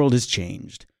working world has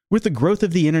changed. With the growth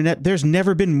of the internet, there's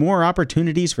never been more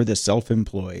opportunities for the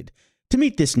self-employed. To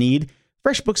meet this need,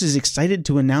 FreshBooks is excited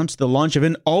to announce the launch of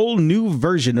an all-new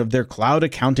version of their cloud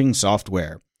accounting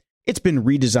software. It's been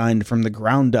redesigned from the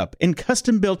ground up and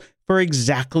custom built for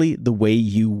exactly the way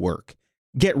you work.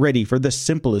 Get ready for the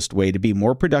simplest way to be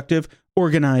more productive,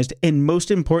 organized, and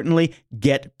most importantly,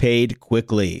 get paid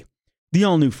quickly. The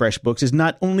all-new FreshBooks is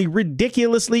not only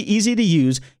ridiculously easy to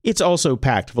use, it's also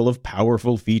packed full of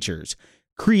powerful features.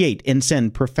 Create and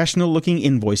send professional-looking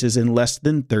invoices in less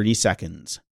than 30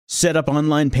 seconds. Set up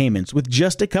online payments with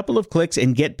just a couple of clicks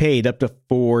and get paid up to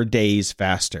 4 days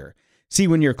faster. See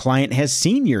when your client has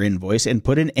seen your invoice and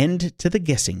put an end to the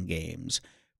guessing games.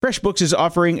 FreshBooks is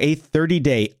offering a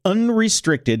 30-day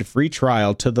unrestricted free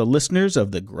trial to the listeners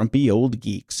of the Grumpy Old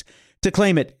Geeks. To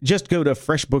claim it, just go to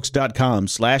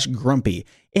freshbooks.com/grumpy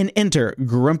and enter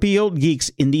Grumpy Old Geeks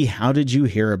in the How Did You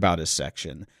Hear About Us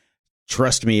section.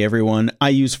 Trust me, everyone, I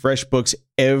use FreshBooks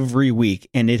every week,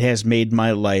 and it has made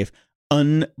my life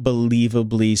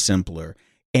unbelievably simpler.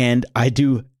 And I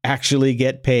do actually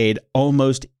get paid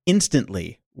almost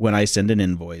instantly when I send an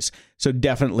invoice. So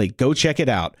definitely go check it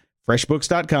out.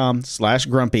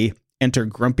 Freshbooks.com/grumpy. Enter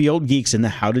Grumpy Old Geeks in the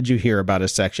How Did You Hear About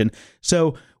Us section.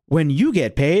 So when you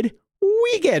get paid,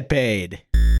 we get paid.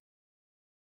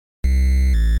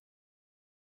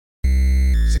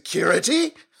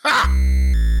 Security? Ha!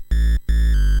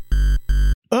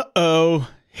 Uh-oh.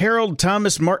 Harold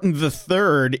Thomas Martin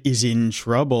III is in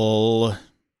trouble.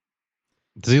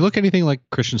 Does he look anything like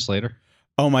Christian Slater?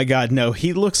 Oh my God, no.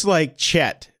 He looks like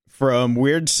Chet from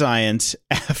Weird Science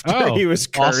after he was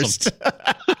cursed.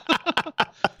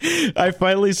 Awesome. I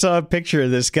finally saw a picture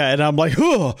of this guy and I'm like,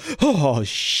 oh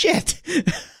shit.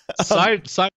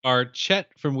 Sidebar, Chet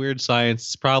from Weird Science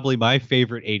is probably my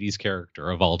favorite 80s character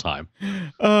of all time.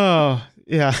 Oh,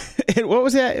 yeah. And what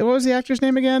was the actor's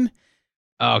name again?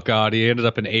 Oh, God, he ended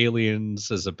up in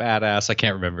Aliens as a badass. I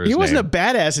can't remember his name. He wasn't a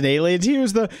badass in Aliens. He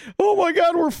was oh, my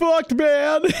God, we're fucked,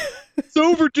 man. It's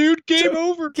over, dude. Game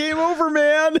over. Game over,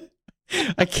 man.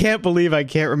 I can't believe I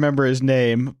can't remember his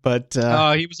name, but...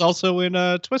 he was also in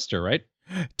Twister, right?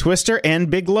 Twister and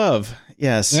Big Love,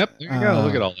 yes. Yep, there you go.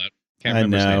 Look at all that. Can't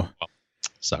remember his name. Well,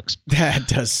 sucks. That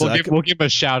does suck. We'll give him a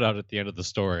shout out at the end of the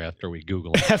story after we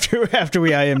Google it. after we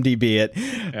IMDb it.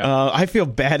 Yeah. I feel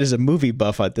bad as a movie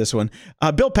buff at this one.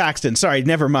 Bill Paxton. Sorry,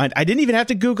 never mind. I didn't even have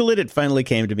to Google it. It finally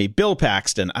came to me. Bill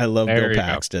Paxton. I love Bill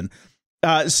Paxton.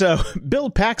 So Bill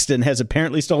Paxton has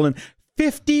apparently stolen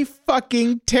 50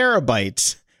 fucking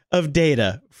terabytes of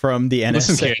data from the NSA.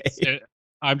 Listen, kids,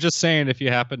 I'm just saying, if you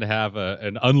happen to have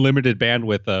an unlimited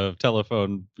bandwidth of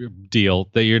telephone deal,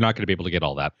 that you're not going to be able to get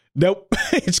all that. Nope.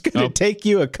 It's going to take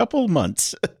you a couple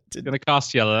months. It's going to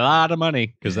cost you a lot of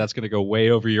money because that's going to go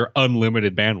way over your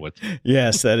unlimited bandwidth.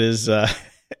 Yes, that is.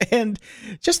 And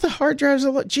just the hard drives.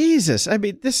 Jesus. I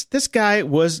mean, this guy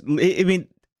was, when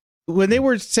they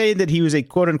were saying that he was a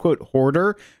quote unquote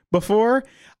hoarder before,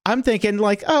 I'm thinking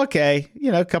like, okay,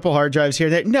 a couple hard drives here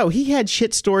and there. No, he had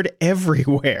shit stored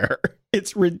everywhere.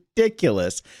 It's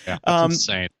ridiculous. Yeah, that's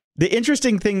insane. The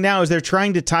interesting thing now is they're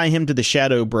trying to tie him to the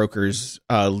Shadow Brokers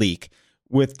leak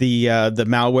with the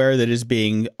malware that is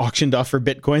being auctioned off for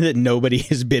Bitcoin that nobody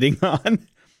is bidding on.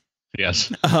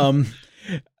 Yes.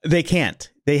 They can't.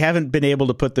 They haven't been able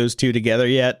to put those two together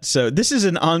yet. So this is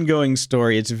an ongoing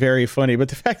story. It's very funny. But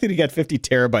the fact that he got 50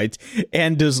 terabytes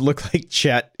and does look like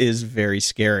Chet is very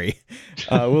scary.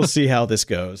 We'll see how this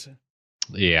goes.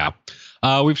 Yeah.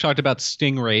 We've talked about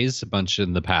Stingrays a bunch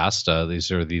in the past.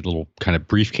 These are the little kind of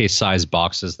briefcase-sized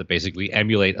boxes that basically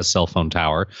emulate a cell phone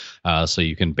tower. So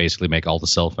you can basically make all the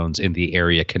cell phones in the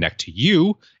area connect to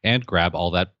you and grab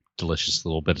all that delicious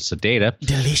little bits of data.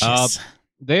 Delicious.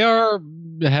 They are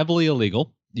heavily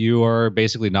illegal. You are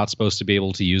basically not supposed to be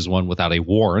able to use one without a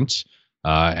warrant.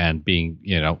 And being,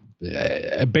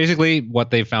 basically what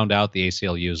they found out, the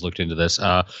ACLU has looked into this.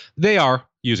 They are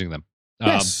using them.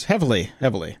 Yes, heavily.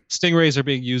 Stingrays are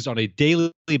being used on a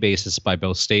daily basis by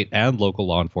both state and local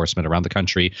law enforcement around the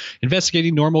country,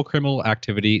 investigating normal criminal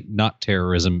activity, not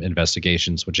terrorism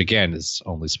investigations, which again is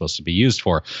only supposed to be used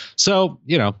for. So,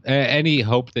 any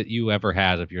hope that you ever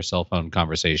had of your cell phone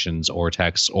conversations or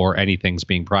texts or anything's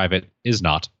being private is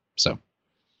not. So,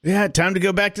 yeah, time to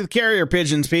go back to the carrier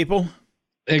pigeons, people.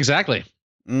 Exactly.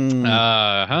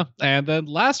 And then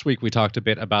last week we talked a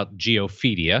bit about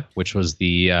Geofedia, which was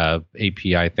the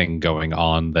API thing going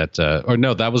on that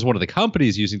was one of the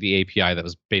companies using the API that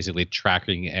was basically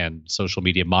tracking and social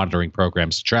media monitoring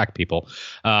programs to track people.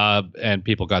 And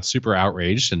people got super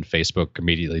outraged, and Facebook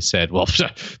immediately said, well,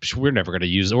 we're never going to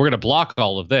use it. We're going to block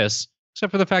all of this,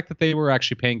 except for the fact that they were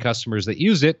actually paying customers that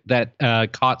used it that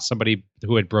caught somebody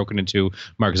who had broken into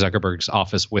Mark Zuckerberg's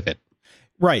office with it.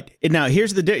 Right. Now,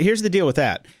 here's the deal with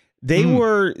that. They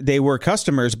were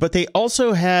customers, but they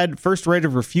also had first right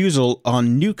of refusal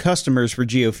on new customers for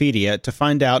Geofedia to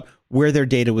find out where their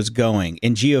data was going.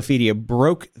 And Geofedia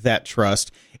broke that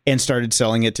trust and started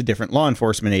selling it to different law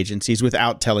enforcement agencies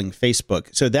without telling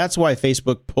Facebook. So that's why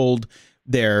Facebook pulled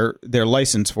their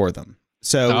license for them.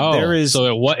 So there is.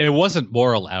 So it wasn't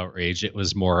moral outrage. It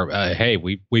was more, hey,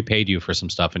 we paid you for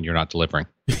some stuff and you're not delivering.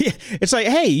 It's like,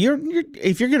 hey,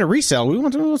 if you're going to resell, we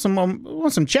want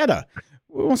some cheddar.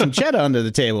 We want some cheddar under the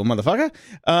table, motherfucker.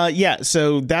 Yeah.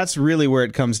 So that's really where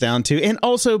it comes down to, and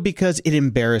also because it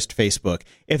embarrassed Facebook.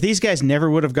 If these guys never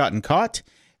would have gotten caught,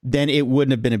 then it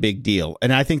wouldn't have been a big deal.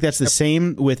 And I think that's the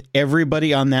same with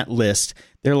everybody on that list.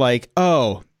 They're like,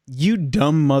 oh, you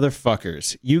dumb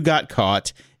motherfuckers, you got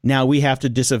caught. Now we have to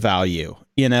disavow you.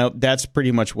 That's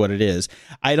pretty much what it is.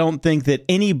 I don't think that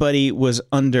anybody was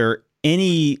under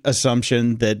any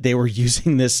assumption that they were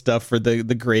using this stuff for the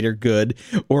greater good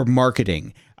or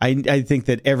marketing. I think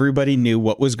that everybody knew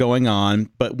what was going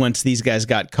on. But once these guys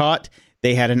got caught,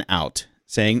 they had an out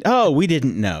saying, oh, we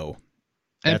didn't know.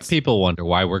 And people wonder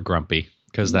why we're grumpy,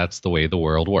 because that's the way the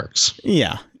world works.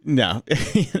 Yeah. No,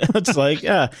 it's like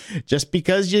just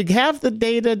because you have the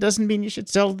data doesn't mean you should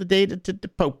sell the data to the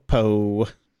Popo.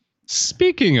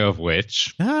 Speaking of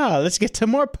which, let's get to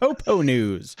more Popo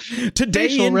news.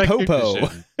 Today in Popo.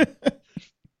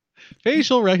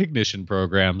 Facial recognition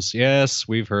programs. Yes,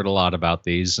 we've heard a lot about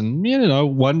these. And,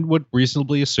 one would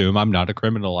reasonably assume I'm not a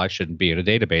criminal. I shouldn't be in a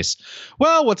database.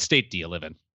 Well, what state do you live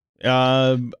in?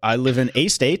 I live in a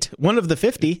state, one of the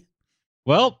 50.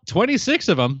 Well, 26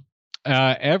 of them.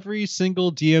 Every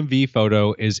single DMV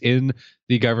photo is in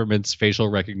the government's facial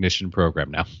recognition program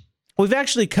now. We've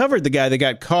actually covered the guy that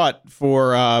got caught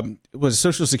for was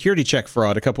Social Security check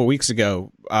fraud a couple of weeks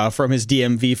ago from his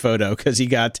DMV photo, because he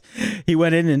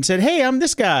went in and said, "Hey, I'm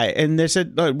this guy," and they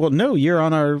said, "Well, no, you're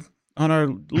on our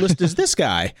list as this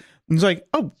guy." And he's like,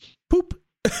 "Oh, poop,"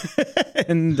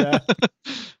 and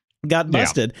got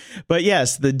busted. Yeah. But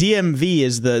yes, the DMV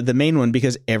is the main one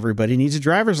because everybody needs a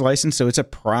driver's license, so it's a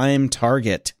prime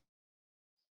target.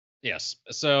 Yes.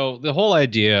 So the whole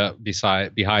idea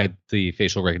behind the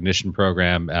facial recognition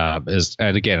program is,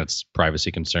 and again, it's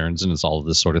privacy concerns and it's all of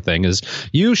this sort of thing, is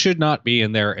you should not be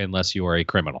in there unless you are a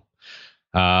criminal.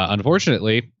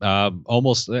 Unfortunately,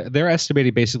 they're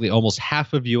estimating basically almost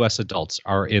half of U.S. adults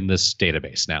are in this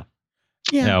database now.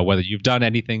 Yeah. Whether you've done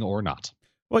anything or not.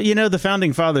 Well, the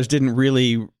founding fathers didn't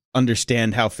really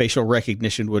understand how facial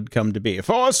recognition would come to be.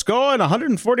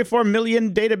 144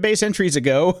 million database entries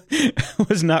ago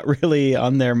was not really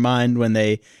on their mind when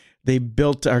they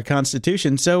built our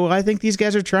Constitution. So I think these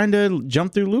guys are trying to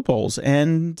jump through loopholes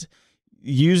and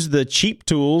use the cheap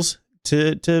tools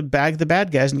to bag the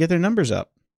bad guys and get their numbers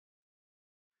up.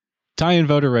 Tie in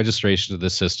voter registration to the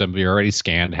system. You're already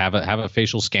scanned. Have a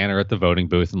facial scanner at the voting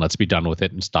booth, and let's be done with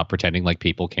it and stop pretending like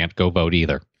people can't go vote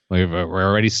either. We're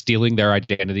already stealing their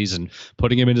identities and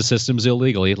putting them into systems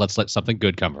illegally. Let's let something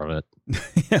good come from it.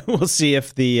 We'll see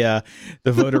if the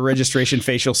voter registration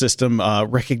facial system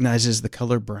recognizes the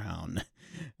color brown,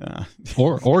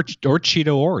 or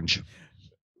Cheeto orange.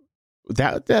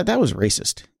 That was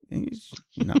racist. You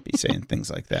should not be saying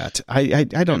things like that. I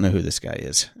don't know who this guy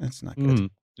is. That's not good.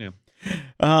 Yeah.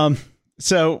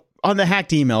 So on the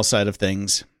hacked email side of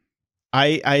things,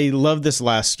 I love this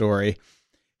last story.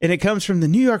 and it comes from the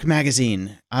New York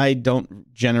Magazine. I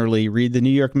don't generally read the New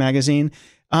York Magazine.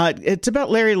 It's about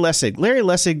Larry Lessig. Larry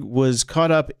Lessig was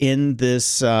caught up in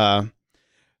this, the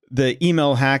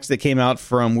email hacks that came out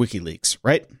from WikiLeaks,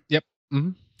 right? Yep. Mm-hmm.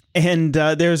 And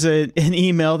there's an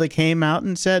email that came out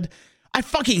and said, I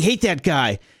fucking hate that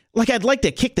guy. Like, I'd like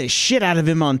to kick the shit out of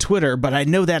him on Twitter, but I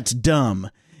know that's dumb.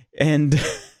 And,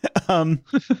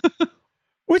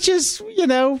 which is,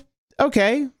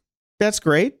 okay, that's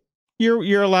great.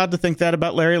 You're allowed to think that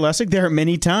about Larry Lessig. There are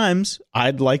many times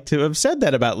I'd like to have said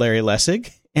that about Larry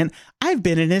Lessig, and I've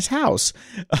been in his house.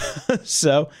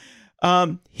 So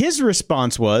his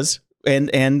response was,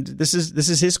 and this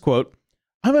is his quote,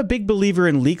 I'm a big believer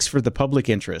in leaks for the public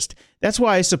interest. That's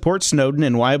why I support Snowden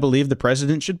and why I believe the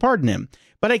president should pardon him.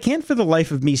 But I can't for the life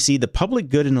of me see the public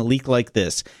good in a leak like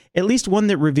this, at least one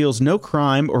that reveals no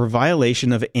crime or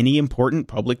violation of any important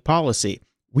public policy.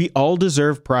 We all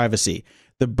deserve privacy.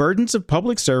 The burdens of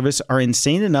public service are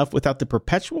insane enough without the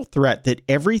perpetual threat that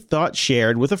every thought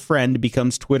shared with a friend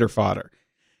becomes Twitter fodder.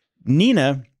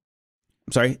 Nira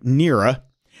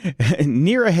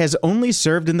has only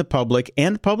served in the public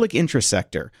and public interest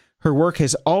sector. Her work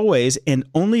has always and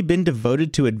only been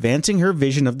devoted to advancing her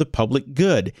vision of the public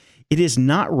good. It is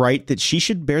not right that she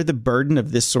should bear the burden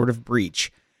of this sort of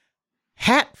breach.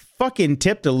 Hat fucking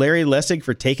tip to Larry Lessig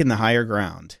for taking the higher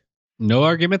ground. No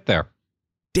argument there.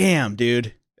 Damn,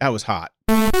 dude. That was hot.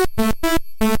 At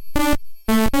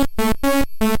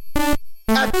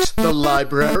the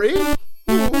library.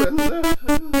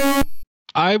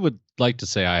 I would like to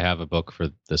say I have a book for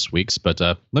this week's, but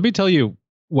let me tell you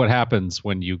what happens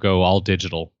when you go all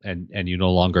digital and you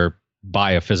no longer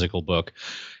buy a physical book.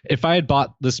 If I had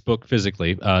bought this book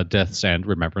physically, Death's End,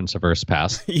 Remembrance of Earth's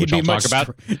Past, which I'll talk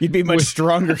about. You'd be much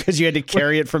stronger because you had to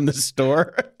carry it from the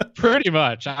store. Pretty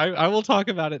much. I will talk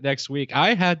about it next week.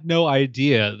 I had no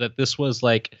idea that this was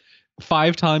like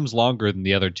 5 times longer than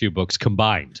the other 2 books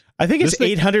combined. I think it's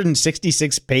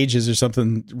 866 pages or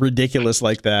something ridiculous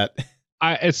like that.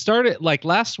 It started like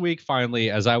last week,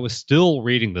 finally, as I was still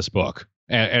reading this book.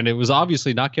 And it was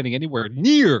obviously not getting anywhere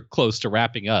near close to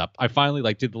wrapping up. I finally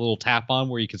did the little tap on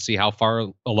where you can see how far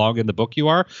along in the book you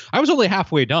are. I was only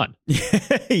halfway done.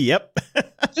 Yep.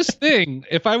 This thing,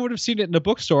 if I would have seen it in a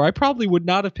bookstore, I probably would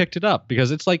not have picked it up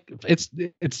because it's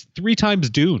 3 times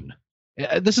Dune.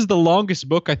 This is the longest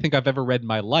book I think I've ever read in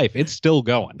my life. It's still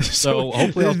going. So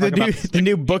hopefully I'll talk about the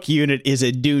new book unit is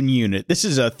a Dune unit. This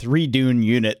is a 3 Dune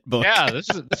unit book. Yeah, this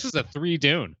is a 3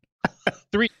 Dune.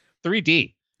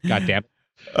 3D. God damn it.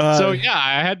 So yeah,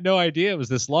 I had no idea it was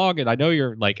this long, and I know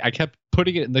you're I kept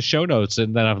putting it in the show notes,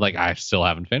 and then I'm like, I still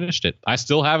haven't finished it.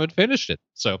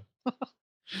 So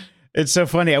it's so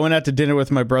funny. I went out to dinner with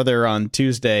my brother on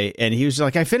Tuesday, and he was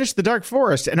like, I finished the Dark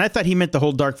Forest, and I thought he meant the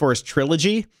whole Dark Forest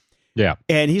trilogy. Yeah,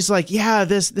 and he's like, yeah,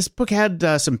 this book had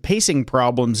some pacing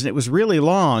problems, and it was really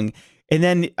long. And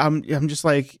then I'm just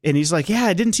like, and he's like, yeah,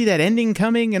 I didn't see that ending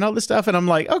coming and all this stuff. And I'm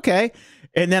like, okay.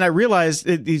 And then I realized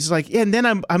he's like, yeah, and then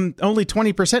I'm only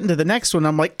 20% into the next one.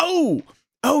 I'm like, oh,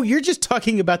 you're just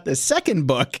talking about the second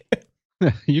book.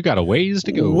 You got a ways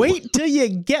to go. Wait till you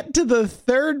get to the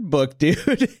third book,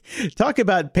 dude. Talk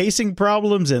about pacing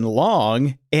problems and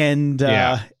long and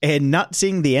not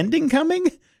seeing the ending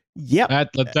coming. Yep. I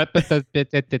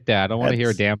don't want to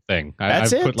hear a damn thing.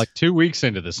 I've put 2 weeks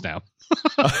into this now.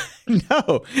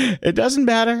 No, it doesn't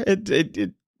matter.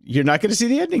 It you're not going to see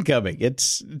the ending coming.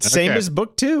 It's same as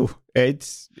book 2.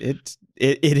 It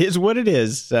is what it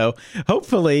is. So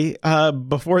hopefully,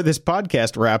 before this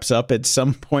podcast wraps up at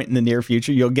some point in the near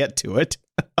future, you'll get to it.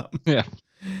 Yeah.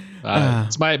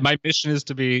 It's my mission is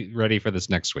to be ready for this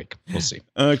next week. We'll see.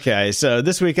 Okay, so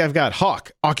this week I've got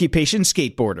Hawk, Occupation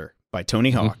Skateboarder by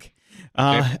Tony Hawk.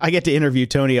 I get to interview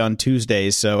Tony on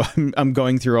Tuesdays, so I'm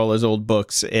going through all his old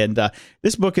books. And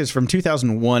this book is from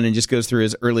 2001 and just goes through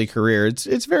his early career.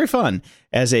 It's very fun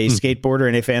as a skateboarder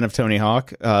and a fan of Tony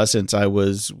Hawk since I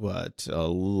was,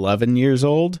 11 years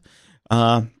old.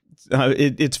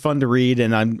 It's fun to read,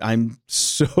 and I'm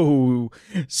so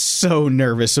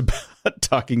nervous about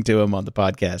talking to him on the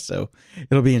podcast, so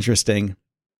it'll be interesting.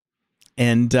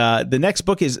 And the next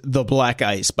book is The Black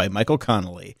Ice by Michael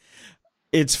Connolly.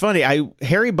 It's funny.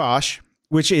 Harry Bosch,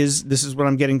 this is what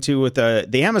I'm getting to with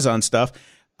the Amazon stuff.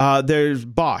 There's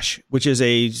Bosch, which is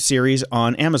a series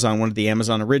on Amazon, one of the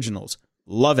Amazon originals.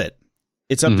 Love it.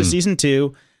 It's up to season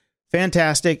 2.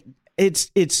 Fantastic.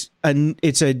 It's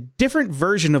a different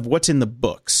version of what's in the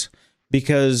books,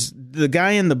 because the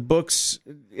guy in the books,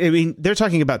 I mean, they're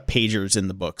talking about pagers in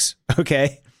the books.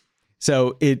 Okay.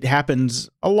 So it happens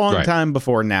a long time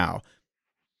before now.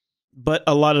 but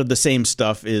a lot of the same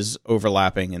stuff is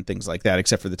overlapping and things like that,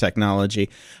 except for the technology.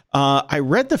 I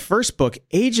read the first book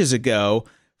ages ago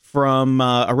from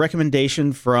a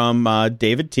recommendation from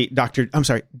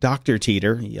Dr.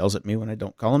 Teeter. He yells at me when I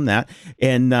don't call him that.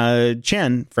 And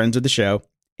Chen, friends of the show.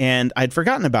 And I'd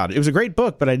forgotten about it. It was a great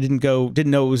book, but I didn't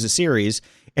know it was a series,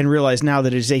 and realize now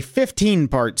that it is a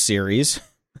 15-part series.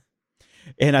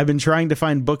 And I've been trying to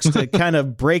find books to kind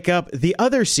of break up the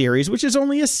other series, which is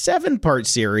only a 7-part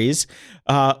series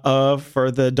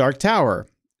for the Dark Tower.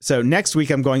 So next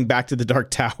week I'm going back to the Dark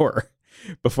Tower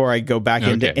before I go back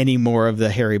into any more of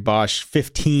the Harry Bosch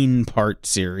 15-part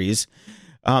series.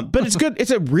 But it's good.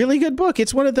 It's a really good book.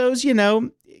 It's one of those,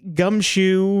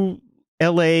 gumshoe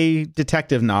LA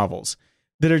detective novels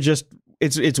that are just,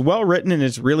 it's well written and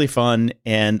it's really fun,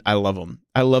 and I love them.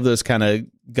 I love those kind of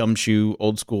gumshoe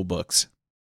old school books.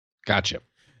 Gotcha.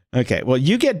 Okay, well,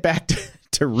 you get back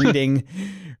to reading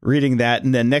that,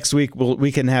 and then next week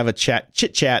we can have a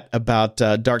chit chat about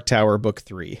Dark Tower Book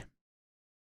 3.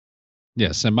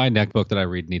 Yes, and my next book that I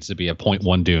read needs to be a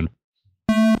 0.1 Dune.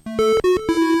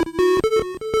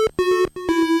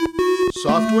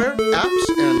 Software, apps,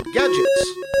 and gadgets.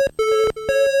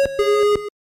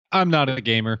 I'm not a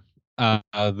gamer.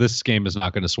 This game is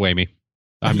not going to sway me.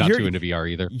 I'm not too into VR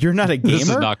either. You're not a gamer? This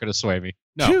is not going to sway me.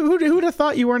 No. Who'd have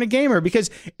thought you weren't a gamer? Because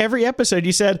every episode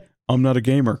you said, I'm not a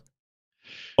gamer.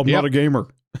 I'm not a gamer.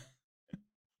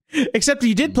 Except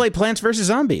you did play Plants vs.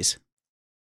 Zombies.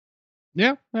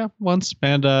 Yeah, once.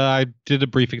 And I did a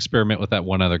brief experiment with that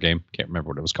one other game. Can't remember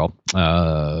what it was called.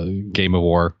 Game of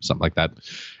War, something like that.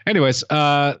 Anyways,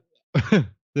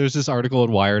 there's this article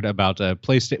in Wired about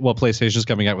PlayStation's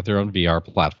coming out with their own VR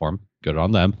platform. Good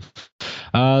on them.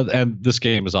 And this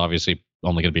game is obviously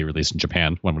only going to be released in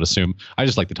Japan, one would assume. I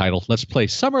just like the title. Let's play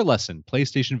Summer Lesson,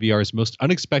 PlayStation VR's most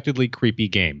unexpectedly creepy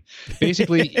game.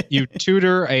 Basically, you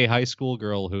tutor a high school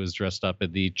girl who is dressed up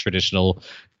in the traditional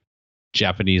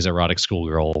Japanese erotic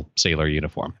schoolgirl sailor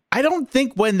uniform. I don't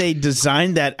think when they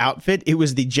designed that outfit, it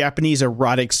was the Japanese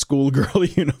erotic schoolgirl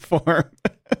uniform.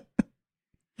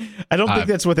 I don't think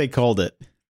that's what they called it.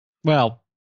 Well,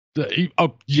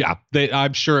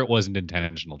 I'm sure it wasn't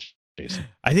intentional, Jason.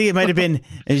 I think it might have been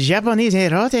Japanese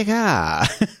erotica.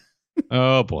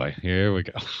 Oh boy, here we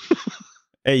go.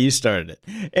 Hey, you started it.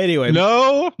 Anyway.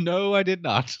 No, I did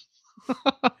not.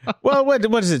 Well,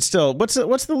 what is it still? What's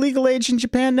the legal age in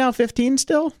Japan now? 15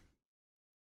 still?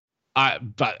 I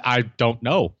don't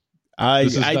know. They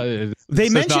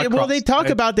talk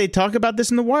about this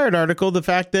in the Wired article, the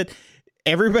fact that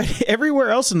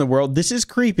everywhere else in the world this is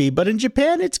creepy, but in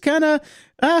Japan it's kind of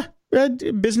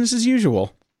business as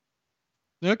usual.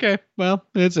 Okay, well,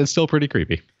 it's still pretty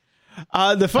creepy.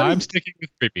 I'm sticking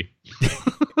with creepy.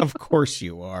 Of course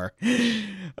you are.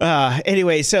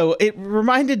 Anyway, so it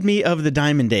reminded me of The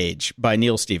Diamond Age by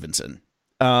Neil Stephenson,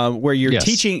 where you're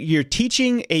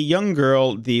teaching a young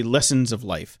girl the lessons of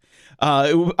life,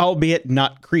 albeit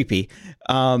not creepy.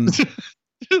 There's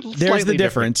the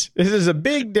difference. This is a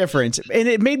big difference, and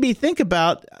it made me think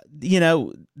about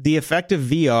the effect of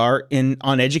VR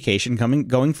on education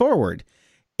going forward,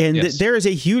 and there is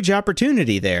a huge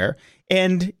opportunity there,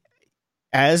 and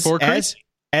as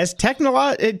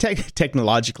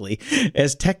technologically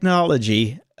as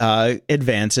technology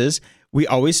advances, we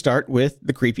always start with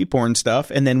the creepy porn stuff,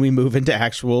 and then we move into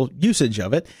actual usage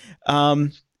of it.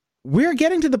 We're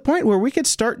getting to the point where we could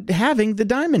start having the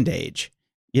Diamond Age,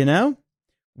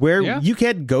 where you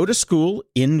could go to school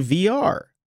in VR.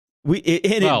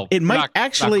 It might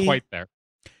actually not quite there.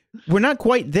 We're not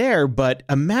quite there, but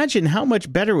imagine how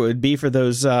much better it would be for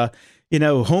those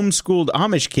homeschooled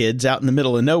Amish kids out in the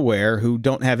middle of nowhere who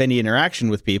don't have any interaction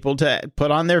with people to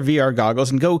put on their VR goggles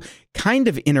and go kind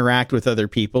of interact with other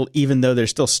people, even though they're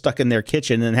still stuck in their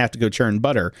kitchen and have to go churn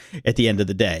butter at the end of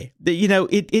the day.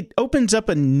 It opens up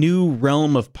a new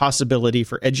realm of possibility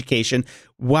for education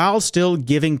while still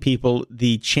giving people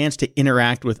the chance to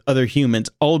interact with other humans,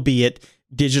 albeit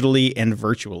digitally and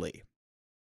virtually.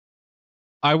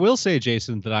 I will say,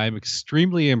 Jason, that I am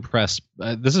extremely impressed.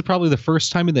 This is probably the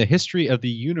first time in the history of the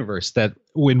universe that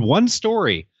in one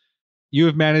story, you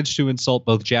have managed to insult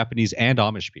both Japanese and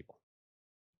Amish people.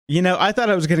 I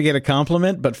thought I was going to get a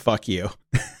compliment, but fuck you.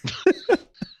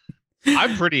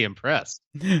 I'm pretty impressed.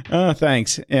 Oh,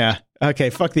 thanks. Yeah. Okay.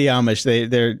 Fuck the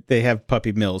Amish. They have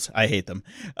puppy mills. I hate them.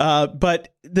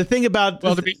 But the thing about,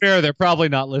 well, to be fair, they're probably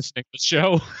not listening to the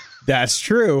show. That's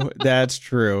true. That's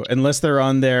true. Unless they're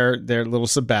on their little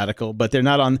sabbatical, but they're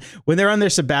not on. When they're on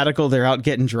their sabbatical, they're out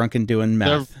getting drunk and doing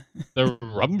meth. They're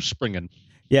rumspringing.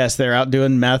 Yes, they're out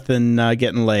doing meth and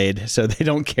getting laid, so they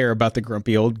don't care about the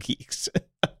grumpy old geeks.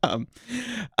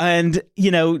 And,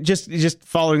 you know, just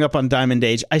following up on Diamond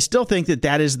Age, I still think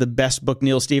that is the best book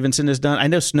Neil Stephenson has done. I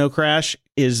know Snow Crash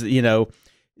is, you know,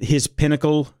 his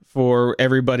pinnacle for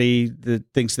everybody that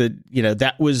thinks that, you know,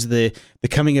 that was the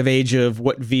coming of age of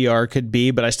what VR could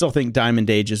be. But I still think Diamond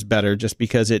Age is better just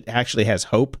because it actually has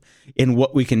hope in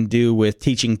what we can do with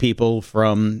teaching people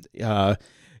from,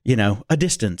 you know, a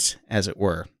distance, as it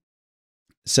were.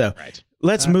 So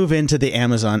let's move into the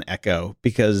Amazon Echo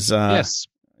because, yes.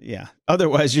 Yeah.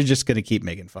 Otherwise, you're just going to keep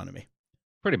making fun of me.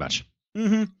 Pretty much.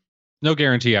 Mm-hmm. No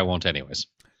guarantee I won't anyways.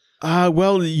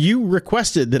 Well, you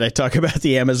requested that I talk about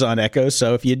the Amazon Echo,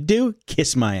 so if you do,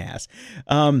 kiss my ass.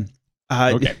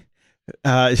 Okay.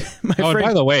 My and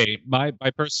by the way, my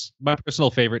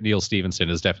personal favorite Neil Stephenson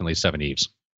is definitely Seven Eves.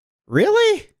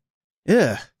 Really?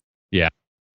 Yeah. Yeah.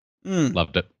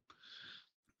 Loved it.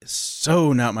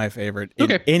 So not my favorite.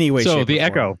 Okay. Anyway, so the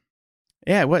Echo.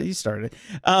 Yeah, what you started.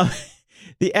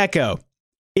 The Echo.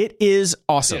 It is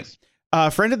awesome.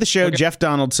 Yes. Friend of the show, Jeff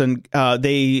Donaldson,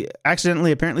 they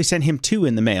accidentally apparently sent him 2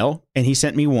 in the mail, and he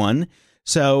sent me 1.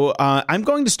 So I'm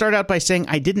going to start out by saying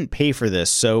I didn't pay for this,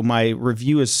 so my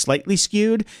review is slightly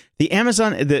skewed. The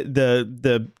Amazon,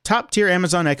 the top tier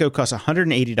Amazon Echo costs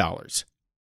 $180,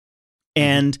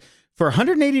 and for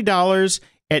 $180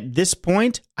 at this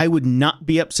point, I would not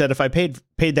be upset if I paid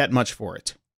that much for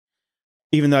it,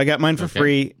 even though I got mine for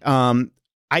free.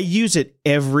 I use it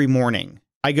every morning.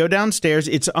 I go downstairs.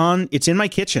 It's in my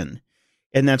kitchen,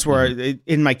 and that's where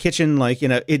in my kitchen, like, you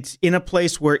know, it's in a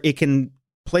place where it can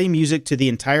play music to the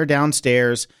entire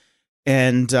downstairs,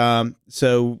 and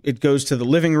so it goes to the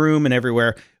living room and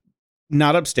everywhere,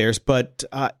 not upstairs, but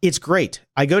it's great.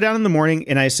 I go down in the morning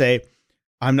and I say,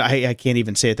 I can't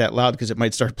even say it that loud because it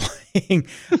might start playing.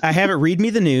 I have it read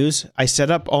me the news. I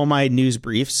set up all my news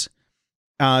briefs.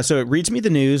 So it reads me the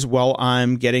news while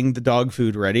I'm getting the dog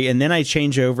food ready. And then I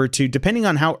change over to, depending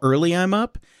on how early I'm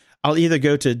up, I'll either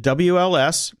go to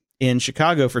WLS in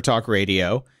Chicago for talk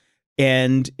radio.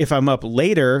 And if I'm up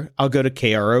later, I'll go to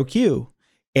KROQ.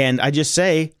 And I just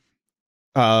say,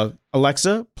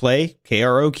 Alexa, play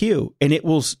KROQ. And it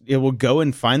will go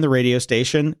and find the radio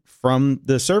station from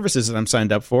the services that I'm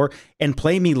signed up for and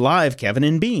play me live Kevin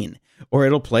and Bean. Or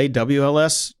it'll play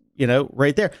WLS, you know,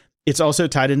 right there. It's also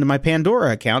tied into my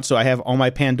Pandora account, so I have all my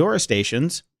Pandora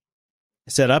stations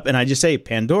set up, and I just say,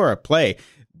 Pandora, play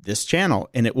this channel,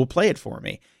 and it will play it for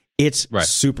me. It's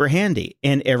super handy.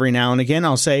 And every now and again,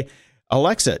 I'll say,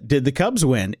 Alexa, did the Cubs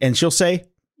win? And she'll say,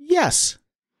 yes.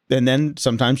 And then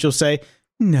sometimes she'll say,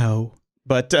 no.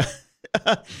 But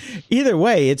either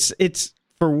way, it's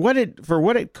for what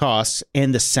it costs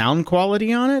and the sound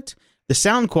quality on it. The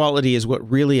sound quality is what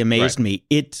really amazed me.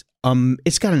 It's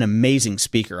got an amazing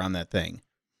speaker on that thing.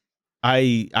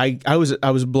 I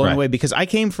was blown away because I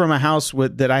came from a house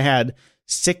that I had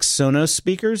 6 Sonos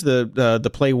speakers,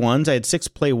 the Play Ones. I had 6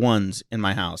 Play Ones in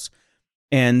my house,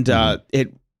 and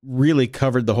it really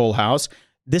covered the whole house.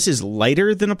 This is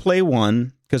lighter than a Play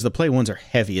One because the Play Ones are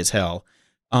heavy as hell.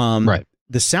 The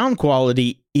sound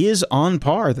quality is on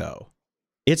par though.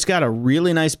 It's got a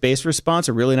really nice bass response,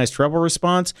 a really nice treble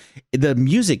response. The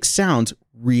music sounds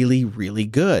really, really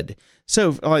good.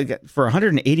 So like for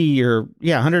 $180 or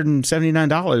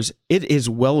 $179, it is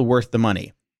well worth the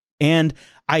money. And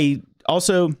I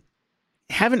also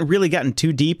haven't really gotten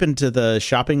too deep into the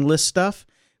shopping list stuff,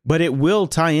 but it will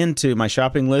tie into my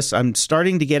shopping list. I'm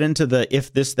starting to get into the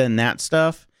if this then that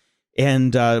stuff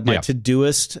and my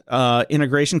Todoist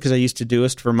integration, because I use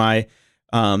Todoist for my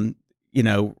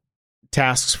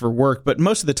tasks for work, but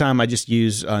most of the time I just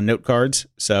use note cards,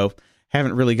 so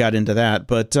haven't really got into that.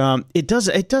 But it does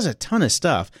a ton of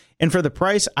stuff, and for the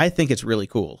price, I think it's really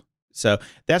cool. So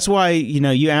that's why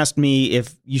you asked me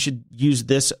if you should use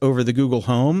this over the Google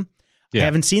Home. I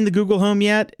haven't seen the Google Home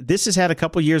yet. This has had a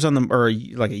couple years on or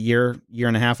like a year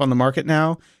and a half on the market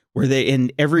now, where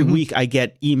every week I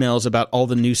get emails about all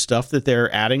the new stuff that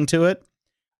they're adding to it.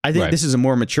 I think this is a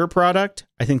more mature product.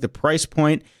 I think the price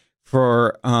point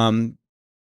for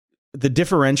the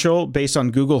differential based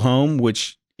on Google Home,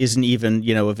 which isn't even,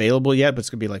 available yet, but it's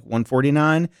going to be like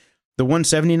 $149. The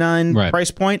 $179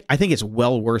 price point, I think it's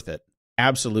well worth it.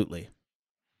 Absolutely.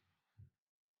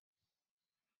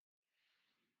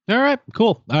 All right,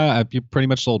 cool. You pretty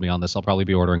much sold me on this. I'll probably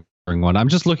be ordering one. I'm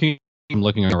just looking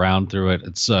around through it.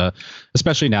 It's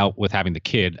especially now with having the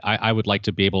kid, I would like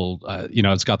to be able,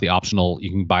 it's got the optional, you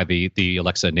can buy the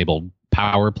Alexa enabled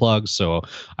power plug, so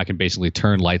I can basically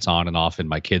turn lights on and off in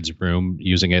my kid's room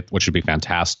using it, which would be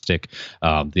fantastic.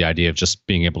 The idea of just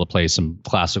being able to play some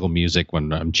classical music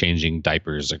when I'm changing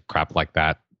diapers or crap like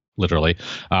that, literally.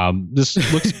 This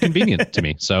looks convenient to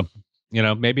me. So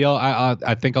maybe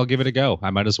I think I'll give it a go. I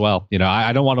might as well.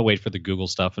 I don't want to wait for the Google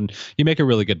stuff. And you make a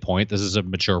really good point. This is a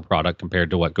mature product compared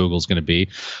to what Google's going to be.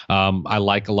 I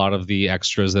like a lot of the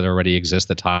extras that already exist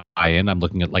that tie in. I'm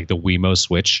looking at like the Wemo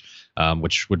Switch,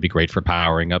 which would be great for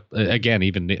powering up. Again,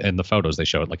 even in the photos, they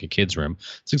show it like a kid's room.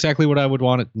 It's exactly what I would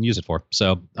want it and use it for.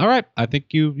 So, all right. I think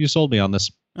you sold me on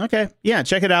this. Okay. Yeah,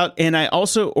 check it out. And I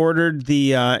also ordered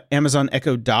the Amazon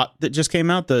Echo Dot that just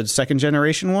came out, the second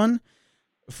generation one,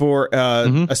 for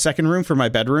a second room for my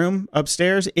bedroom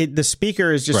upstairs. The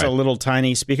speaker is just a little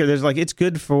tiny speaker. It's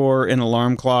good for an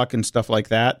alarm clock and stuff like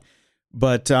that.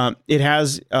 But it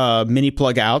has a mini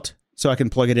plug out, so I can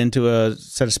plug it into a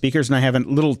set of speakers. And I have a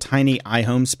little tiny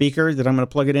iHome speaker that I'm going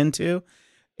to plug it into.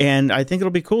 And I think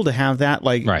it'll be cool to have that,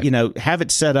 have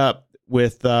it set up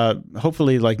with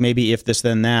hopefully maybe If This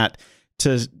Then That,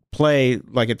 to play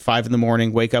at 5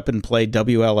 a.m, wake up and play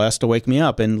WLS to wake me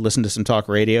up and listen to some talk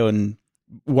radio and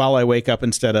while I wake up,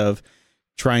 instead of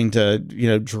trying to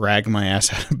drag my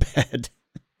ass out of bed.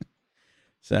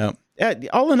 So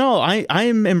all in all, I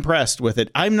am impressed with it.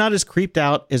 I'm not as creeped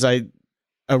out as I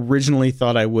originally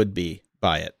thought I would be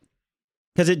by it,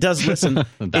 because it does listen.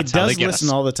 It does listen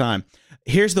all the time.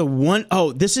 Here's the one.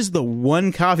 Oh, this is the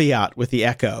one caveat with the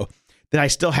Echo that I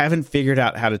still haven't figured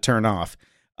out how to turn off.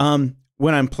 When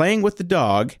I'm playing with the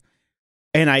dog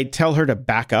and I tell her to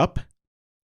back up,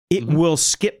 it will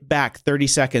skip back 30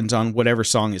 seconds on whatever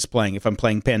song is playing. If I'm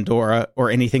playing Pandora or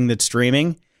anything that's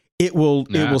streaming, it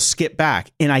will skip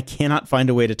back, and I cannot find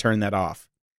a way to turn that off.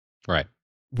 Right.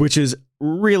 Which is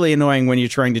really annoying when you're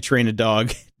trying to train a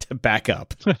dog to back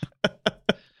up.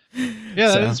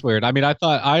 Yeah, that's weird. I mean,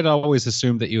 I'd always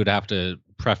assumed that you would have to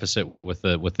preface it with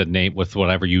the name, with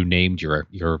whatever you named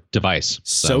your device.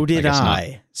 So did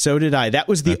I. That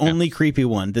was the only creepy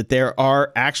one, that there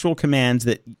are actual commands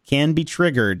that can be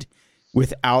triggered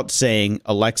without saying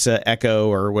Alexa, Echo,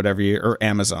 or whatever or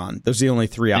Amazon. Those are the only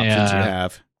three options you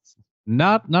have.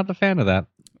 Not a fan of that.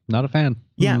 Not a fan.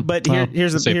 Yeah, but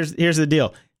here's the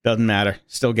deal. Doesn't matter.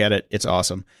 Still get it. It's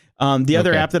awesome. The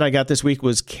other app that I got this week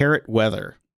was Carrot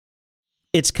Weather.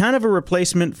 It's kind of a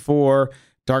replacement for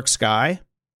Dark Sky.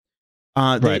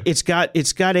 It's got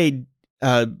a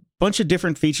bunch of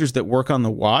different features that work on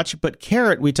the watch, but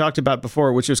Carrot we talked about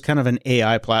before, which was kind of an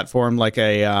AI platform, like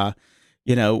it's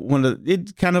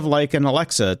kind of like an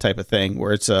Alexa type of thing,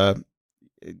 where it's a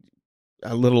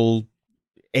little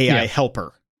AI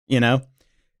helper,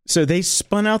 So they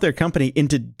spun out their company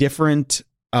into different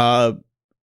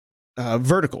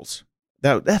verticals.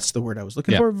 That's the word I was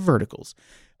looking for, verticals.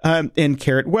 And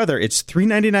Carrot Weather, it's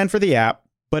 $3.99 for the app,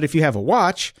 but if you have a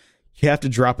watch, you have to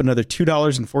drop another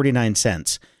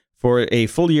 $2.49 for a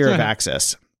full year of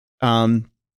access,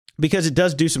 because it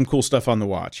does do some cool stuff on the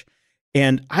watch.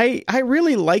 And I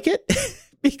really like it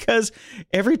because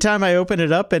every time I open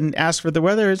it up and ask for the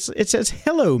weather, it says,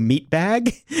 "Hello,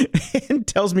 meatbag," and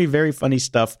tells me very funny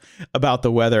stuff about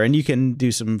the weather. And you can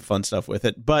do some fun stuff with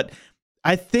it. But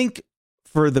I think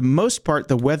for the most part,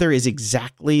 the weather is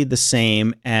exactly the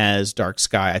same as Dark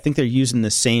Sky. I think they're using the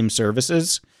same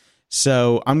services.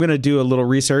 So I'm going to do a little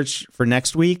research for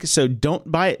next week. So don't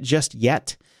buy it just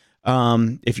yet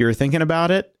if you're thinking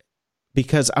about it,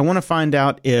 because I want to find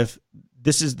out if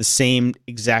this is the same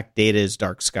exact data as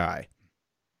Dark Sky.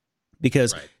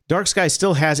 Because Dark Sky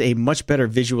still has a much better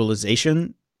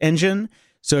visualization engine.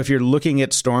 So if you're looking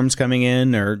at storms coming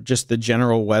in or just the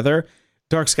general weather,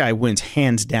 Dark Sky wins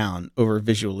hands down over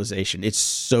visualization. It's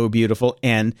so beautiful.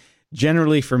 And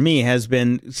generally for me has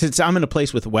been, since I'm in a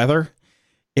place with weather,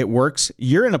 it works.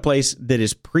 You're in a place that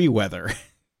is pre-weather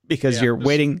because you're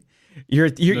waiting. You're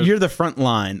the front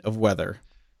line of weather.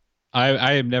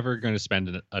 I am never going to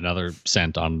spend another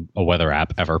cent on a weather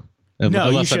app ever. No,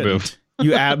 you shouldn't.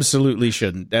 You absolutely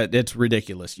shouldn't. It's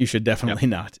ridiculous. You should definitely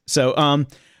not. So,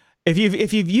 if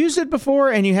you've used it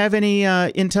before and you have any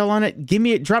intel on it,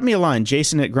 drop me a line,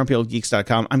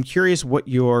 Jason@grumpyoldgeeks.com. I'm curious what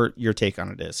your take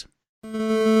on it is.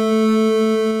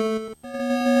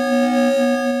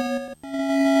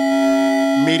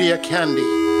 Media Candy.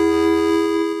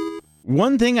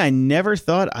 One thing I never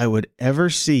thought I would ever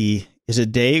see is a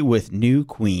day with new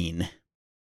Queen.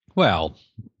 Well,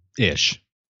 ish.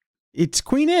 It's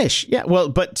Queen-ish. Yeah, well,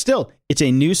 but still, it's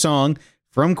a new song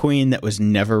from Queen that was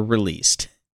never released.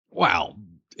 Wow.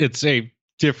 It's a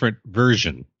different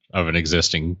version of an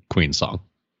existing Queen song.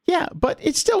 Yeah, but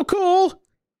it's still cool.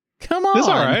 Come on. It's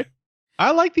all right.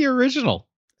 I like the original.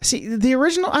 See, the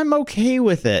original, I'm okay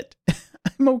with it.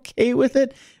 I'm okay with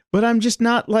it, but I'm just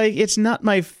not it's not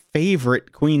my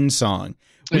favorite Queen song.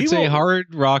 It's a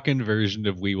hard rockin' version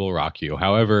of We Will Rock You.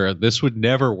 However, this would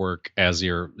never work as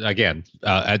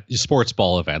at sports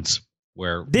ball events.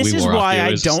 where this We is Were Off why You I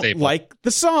is a don't staple. like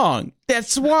the song.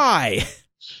 That's why.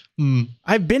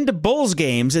 I've been to Bulls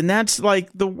games, and that's like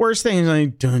the worst thing. It's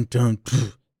like dun dun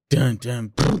poof, dun dun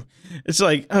poof. It's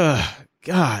like,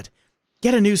 God,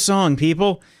 get a new song,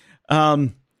 people.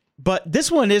 But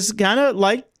this one is kind of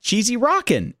like cheesy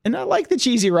rockin', and I like the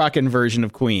cheesy rockin' version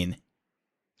of Queen.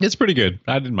 It's pretty good.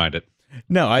 I didn't mind it.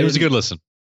 No, It was a good listen.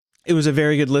 It was a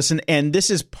very good listen, and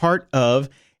this is part of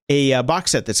a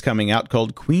box set that's coming out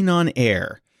called Queen on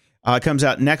Air. It comes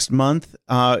out next month.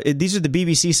 These are the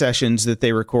BBC sessions that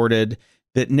they recorded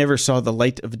that never saw the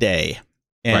light of day.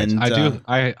 And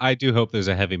right. I do hope there's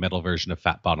a heavy metal version of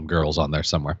Fat Bottom Girls on there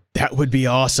somewhere. That would be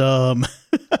awesome.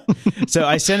 So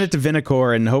I sent it to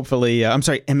Vinicor, and hopefully,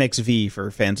 MXV for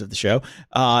fans of the show,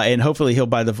 and hopefully he'll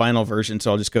buy the vinyl version.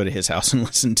 So I'll just go to his house and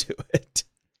listen to it.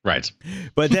 Right.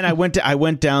 But then I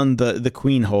went down the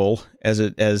Queen hole as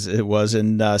it was,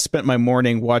 and spent my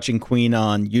morning watching Queen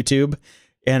on YouTube.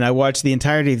 And I watched the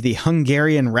entirety of the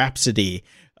Hungarian Rhapsody,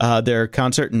 their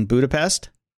concert in Budapest.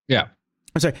 Yeah.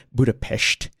 I'm sorry,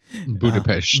 Budapest.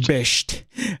 Budapest.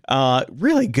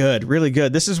 Really good, really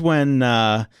good. This is when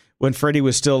Freddie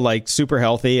was still like super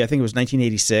healthy. I think it was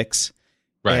 1986.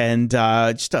 Right. And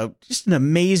just an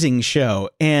amazing show.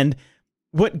 And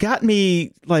what got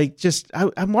me like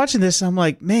I'm watching this, I'm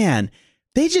like, man,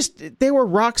 they were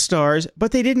rock stars,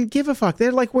 but they didn't give a fuck.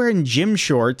 They're like wearing gym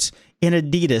shorts in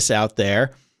Adidas out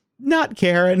there, not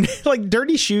caring, like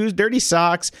dirty shoes, dirty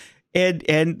socks, and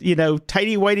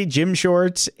tighty whitey gym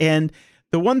shorts. And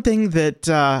the one thing that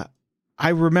I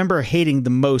remember hating the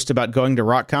most about going to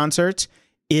rock concerts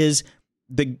is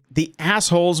the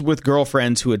assholes with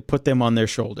girlfriends who had put them on their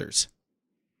shoulders.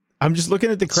 I'm just looking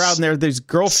at the crowd, and there's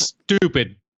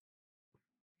stupid.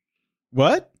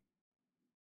 What?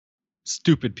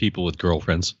 Stupid people with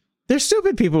girlfriends. They're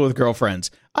stupid people with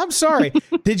girlfriends. I'm sorry.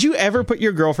 Did you ever put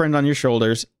your girlfriend on your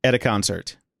shoulders at a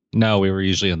concert? No, we were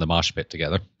usually in the mosh pit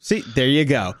together. See, there you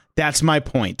go. That's my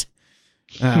point.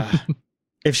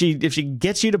 If she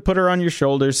gets you to put her on your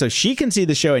shoulders so she can see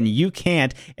the show and you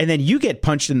can't, and then you get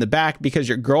punched in the back because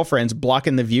your girlfriend's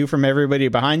blocking the view from everybody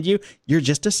behind you, you're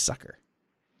just a sucker.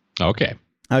 Okay,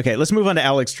 let's move on to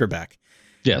Alex Trebek.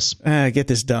 Yes. Get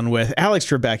this done with. Alex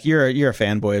Trebek, you're a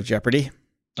fanboy of Jeopardy.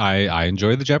 I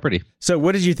enjoy the Jeopardy. So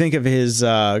what did you think of his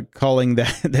calling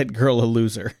that girl a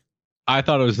loser? I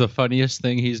thought it was the funniest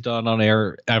thing he's done on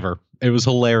air ever. It was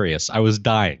hilarious. I was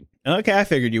dying. Okay, I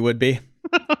figured you would be.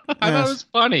 I thought it was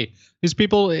funny. These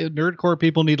people, nerdcore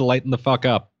people, need to lighten the fuck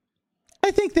up.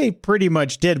 I think they pretty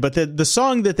much did, but the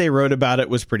song that they wrote about it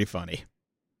was pretty funny.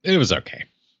 It was okay.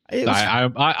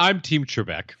 I'm Team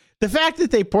Trebek. The fact that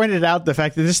they pointed out the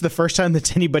fact that this is the first time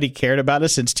that anybody cared about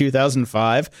us since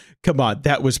 2005. Come on,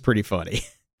 that was pretty funny.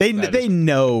 They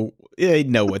know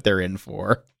what they're in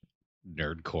for.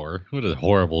 Nerdcore. What a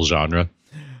horrible genre.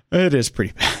 It is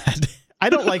pretty bad. I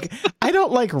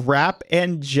don't like rap,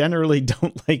 and generally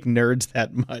don't like nerds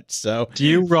that much. So do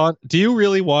you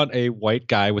really want a white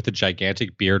guy with a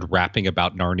gigantic beard rapping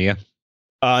about Narnia?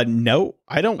 No,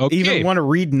 I don't even want to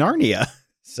read Narnia.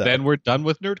 So then we're done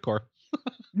with nerdcore.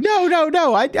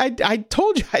 No. I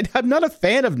told you I'm not a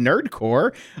fan of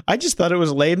nerdcore. I just thought it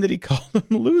was lame that he called them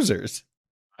losers.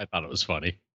 I thought it was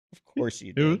funny. Of course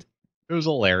you did. It was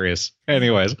hilarious.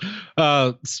 Anyways,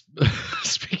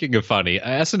 speaking of funny,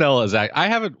 SNL is. I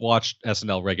haven't watched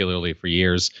SNL regularly for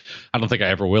years. I don't think I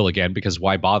ever will again, because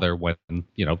why bother when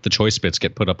the choice bits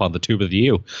get put up on the tube of the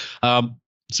U.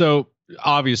 So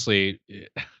obviously,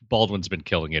 Baldwin's been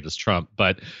killing it as Trump.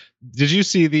 But did you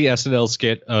see the SNL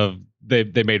skit of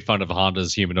they made fun of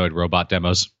Honda's humanoid robot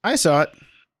demos? I saw it.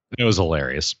 It was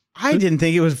hilarious. I didn't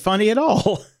think it was funny at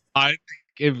all.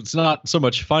 It's not so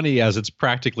much funny as it's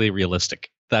practically realistic.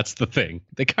 That's the thing.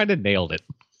 They kind of nailed it.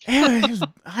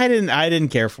 I didn't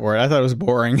care for it. I thought it was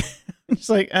boring. It's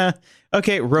like,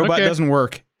 okay, robot doesn't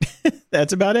work.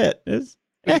 That's about it.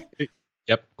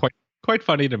 Yep, quite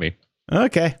funny to me.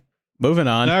 Okay, moving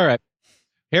on. All right.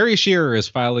 Harry Shearer is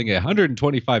filing a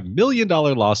 $125 million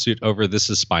lawsuit over This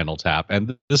Is Spinal Tap.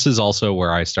 And this is also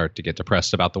where I start to get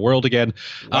depressed about the world again.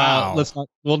 Wow.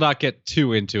 We'll not get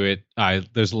too into it.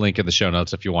 There's a link in the show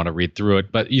notes if you want to read through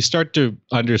it. But you start to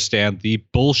understand the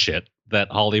bullshit that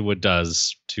Hollywood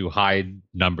does to hide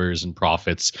numbers and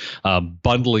profits,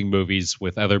 bundling movies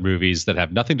with other movies that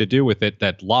have nothing to do with it,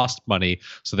 that lost money,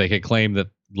 so they can claim that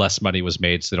less money was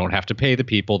made, so they don't have to pay the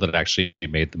people that actually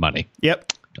made the money.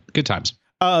 Yep. Good times.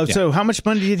 So how much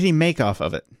money did he make off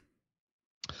of it?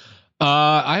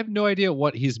 I have no idea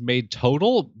what he's made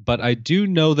total, but I do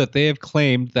know that they have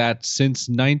claimed that since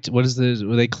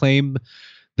they claim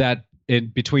that in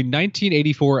between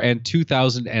 1984 and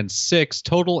 2006,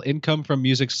 total income from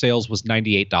music sales was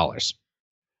 $98.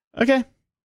 Okay.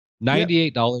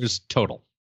 $98 total.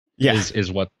 Yeah.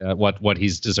 Is what he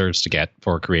deserves to get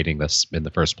for creating this in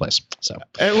the first place. So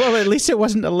well, at least it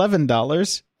wasn't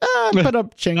 $11. Put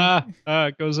up ching.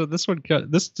 Goes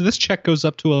this check goes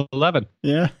up to 11.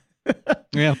 Yeah.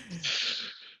 Yeah.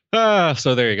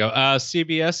 So there you go.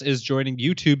 CBS is joining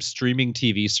YouTube's streaming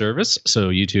TV service. So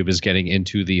YouTube is getting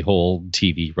into the whole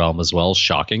TV realm as well.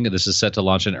 Shocking. This is set to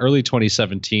launch in early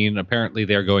 2017. Apparently,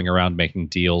 they're going around making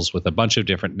deals with a bunch of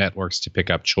different networks to pick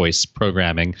up choice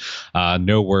programming.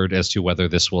 No word as to whether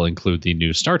this will include the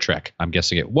new Star Trek. I'm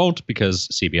guessing it won't because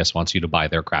CBS wants you to buy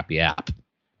their crappy app.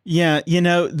 Yeah,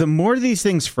 the more these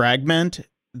things fragment,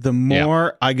 the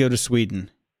more I go to Sweden.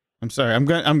 I'm sorry.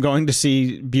 I'm going to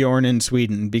see Bjorn in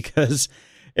Sweden because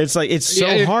it's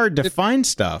so hard to find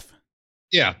stuff.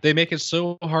 Yeah, they make it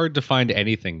so hard to find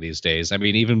anything these days. I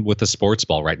mean, even with the sports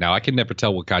ball right now, I can never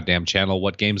tell what goddamn channel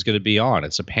what game's going to be on.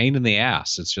 It's a pain in the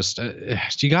ass. It's just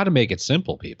you got to make it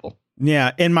simple, people.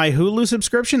 Yeah, in my Hulu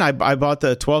subscription, I bought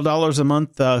the $12 a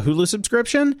month Hulu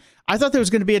subscription. I thought there was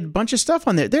going to be a bunch of stuff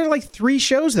on there. There are like 3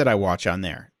 shows that I watch on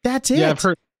there. That's it. Yeah,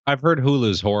 I've heard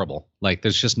Hulu's horrible. Like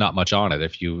there's just not much on it.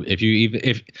 If you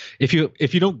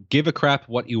don't give a crap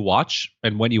what you watch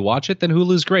and when you watch it, then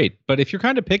Hulu's great. But if you're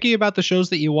kind of picky about the shows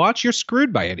that you watch, you're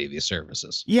screwed by any of these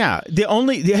services. Yeah,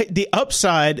 the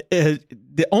upside,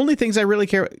 the only things I really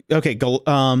care. Okay,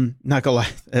 not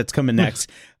Goliath. That's coming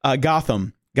next.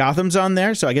 Gotham. Gotham's on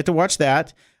there, so I get to watch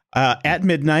that. At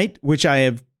Midnight, which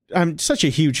I'm such a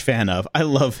huge fan of. I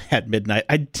love At Midnight.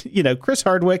 Chris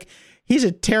Hardwick. He's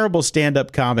a terrible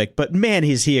stand-up comic, but man,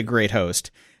 is he a great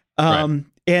host. Right.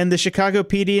 And the Chicago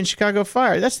PD and Chicago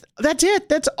Fire. That's it.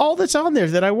 That's all that's on there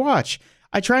that I watch.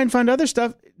 I try and find other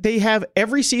stuff. They have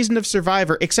every season of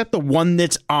Survivor except the one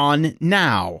that's on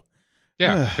now.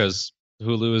 Yeah, because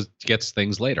Hulu gets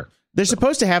things later. They're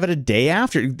supposed to have it a day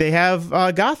after. They have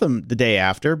Gotham the day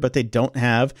after, but they don't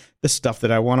have the stuff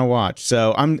that I want to watch.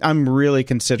 So I'm really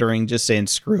considering just saying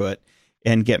screw it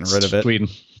and getting rid of it. Sweden.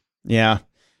 Yeah.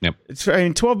 Yep. It's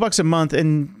 $12 a month,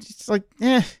 and it's like,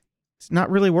 it's not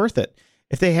really worth it.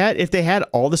 If they had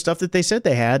all the stuff that they said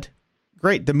they had,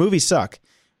 great. The movies suck,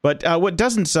 but what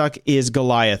doesn't suck is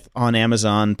Goliath on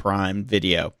Amazon Prime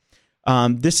Video.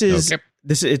 It's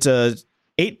a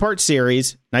 8-part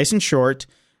series, nice and short.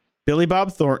 Billy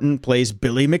Bob Thornton plays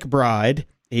Billy McBride,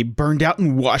 a burned out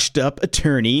and washed up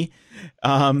attorney,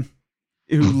 who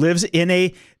lives in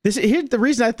here's the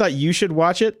reason I thought you should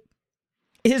watch it.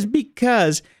 Is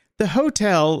because the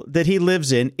hotel that he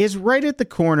lives in is right at the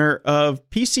corner of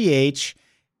PCH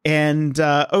and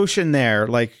Ocean there.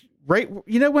 Like, right,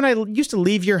 when I used to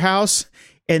leave your house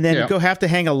and then have to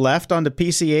hang a left onto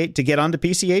PCH to get onto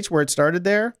PCH where it started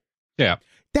there? Yeah.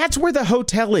 That's where the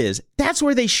hotel is. That's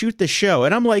where they shoot the show.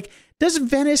 And I'm like, does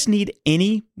Venice need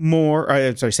any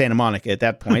more, Santa Monica at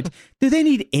that point, do they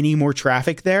need any more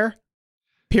traffic there?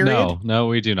 Period. No,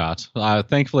 we do not.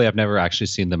 Thankfully, I've never actually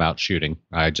seen them out shooting.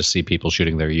 I just see people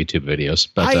shooting their YouTube videos.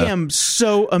 But I am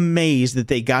so amazed that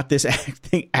they got this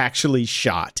thing actually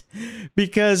shot,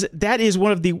 because that is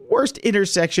one of the worst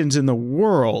intersections in the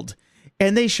world.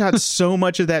 And they shot so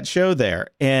much of that show there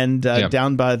and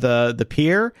down by the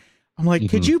pier. I'm like,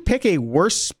 could you pick a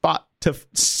worse spot to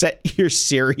set your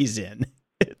series in?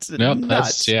 It's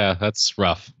nuts. That's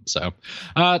rough. So,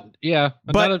 I'm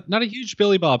not a huge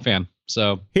Billy Bob fan.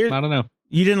 So I don't know.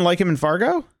 You didn't like him in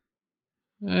Fargo?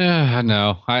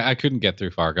 No, I couldn't get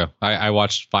through Fargo. I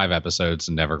watched 5 episodes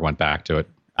and never went back to it.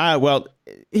 Well,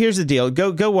 here's the deal.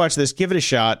 Go watch this. Give it a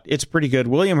shot. It's pretty good.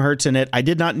 William Hurt's in it. I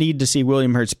did not need to see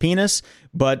William Hurt's penis,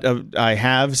 but I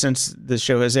have since the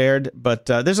show has aired. But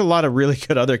there's a lot of really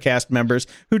good other cast members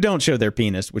who don't show their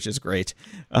penis, which is great.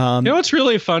 You know what's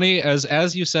really funny?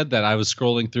 As you said that, I was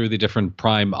scrolling through the different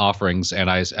Prime offerings,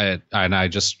 and I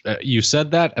just you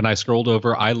said that, and I scrolled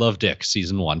over I Love Dick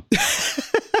season 1.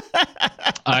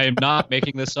 I am not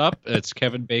making this up. It's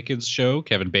Kevin Bacon's show.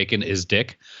 Kevin Bacon is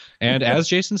Dick. And as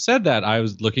Jason said that, I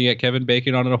was looking at Kevin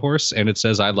Bacon on a horse, and it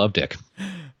says, I love Dick.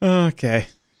 Okay.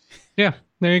 Yeah,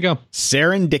 there you go.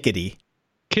 Serendipity.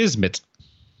 Kismet.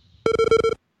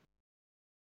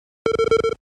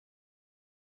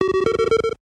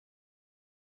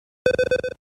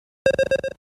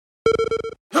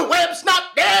 The web's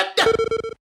not dead!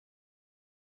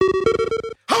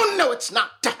 Oh, no, it's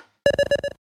not.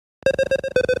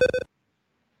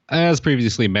 As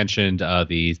previously mentioned,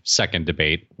 the second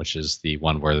debate, which is the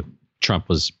one where Trump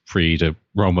was free to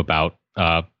roam about.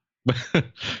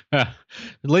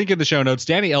 Link in the show notes.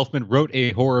 Danny Elfman wrote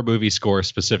a horror movie score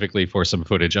specifically for some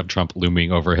footage of Trump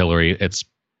looming over Hillary. It's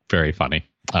very funny.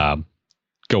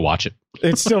 Go watch it.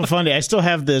 It's still funny. I still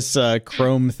have this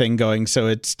Chrome thing going, so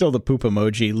it's still the poop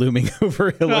emoji looming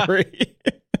over Hillary.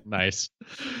 Nice.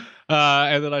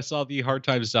 And then I saw the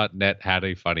hardtimes.net had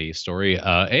a funny story.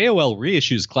 AOL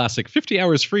reissues classic 50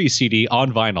 hours free CD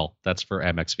on vinyl. That's for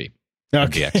MXV.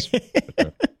 Okay.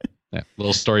 MDX. Yeah,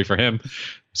 little story for him.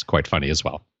 It's quite funny as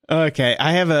well. Okay.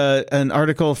 I have an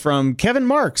article from Kevin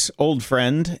Marks, old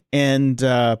friend and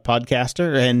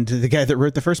podcaster, and the guy that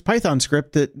wrote the first Python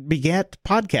script that begat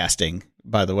podcasting,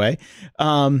 by the way.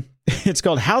 It's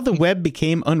called How the Web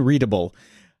Became Unreadable.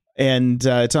 And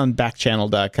it's on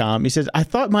backchannel.com. He says, I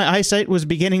thought my eyesight was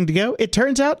beginning to go. It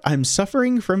turns out I'm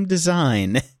suffering from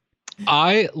design.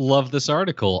 I love this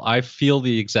article. I feel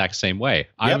the exact same way.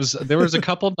 Yep. There was a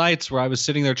couple nights where I was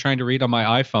sitting there trying to read on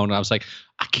my iPhone, and I was like,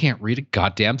 I can't read a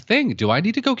goddamn thing. Do I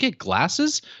need to go get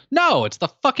glasses? No, it's the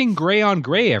fucking gray on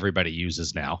gray everybody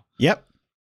uses now. Yep.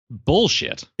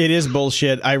 Bullshit. It is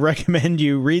bullshit. I recommend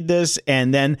you read this,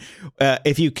 and then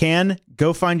if you can,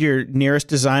 go find your nearest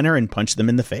designer and punch them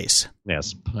in the face.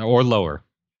 Yes, or lower.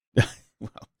 Well,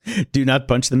 do not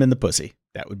punch them in the pussy.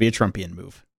 That would be a Trumpian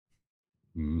move.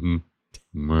 Mm-hmm.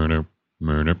 Murder.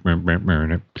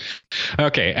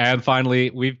 Okay, and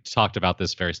finally, we've talked about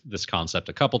this concept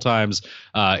a couple times.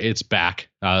 It's back.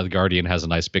 The Guardian has a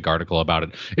nice big article about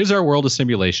it. Is our world a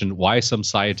simulation? Why some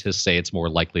scientists say it's more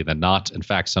likely than not. In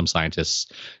fact, some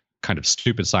scientists, kind of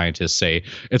stupid scientists, say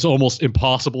it's almost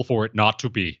impossible for it not to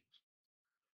be.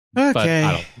 Okay.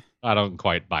 But I don't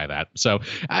quite buy that. So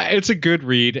it's a good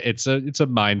read. It's a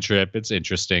mind trip. It's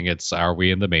interesting. It's Are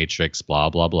We in the Matrix? Blah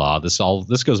blah blah. This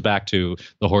goes back to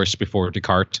the horse before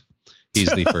Descartes. He's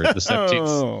the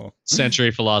 17th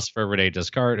century philosopher Rene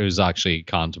Descartes, who's actually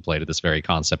contemplated this very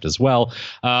concept as well.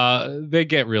 They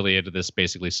get really into this,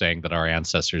 basically saying that our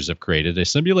ancestors have created a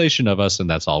simulation of us, and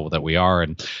that's all that we are.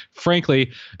 And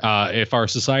frankly, if our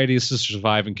society is to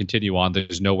survive and continue on,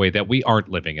 there's no way that we aren't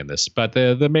living in this. But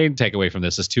the main takeaway from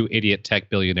this is 2 idiot tech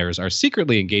billionaires are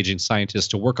secretly engaging scientists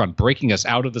to work on breaking us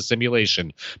out of the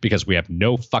simulation because we have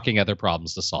no fucking other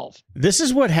problems to solve. This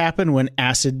is what happened when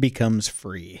acid becomes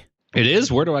free. It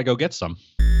is? Where do I go get some?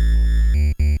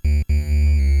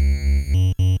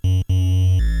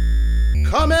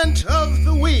 Comment of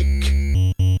the week.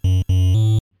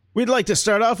 We'd like to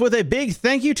start off with a big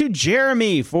thank you to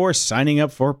Jeremy for signing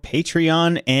up for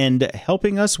Patreon and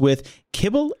helping us with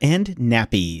kibble and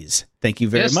nappies. Thank you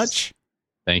very much.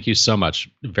 Thank you so much.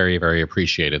 Very, very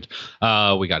appreciated.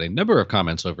 We got a number of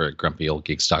comments over at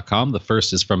grumpyoldgeeks.com. The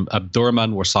first is from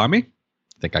Abdurrahman Warsami.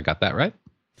 I think I got that right.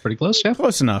 Pretty close, yeah?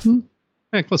 Close enough.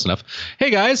 Yeah, close enough.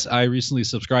 Hey, guys. I recently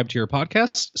subscribed to your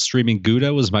podcast. Streaming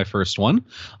Gouda was my first one.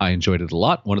 I enjoyed it a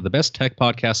lot. One of the best tech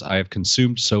podcasts I have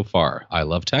consumed so far. I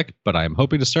love tech, but I am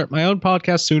hoping to start my own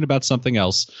podcast soon about something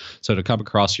else. So to come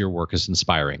across your work is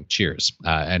inspiring. Cheers.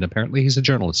 And apparently he's a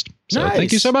journalist. So Nice.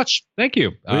 Thank you so much. Thank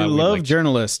you. We love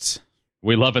journalists.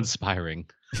 We love inspiring.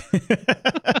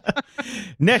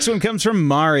 Next one comes from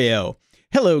Mario.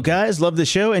 Hello, guys. Love the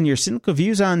show and your cynical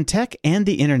views on tech and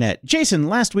the internet. Jason,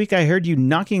 last week I heard you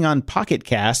knocking on Pocket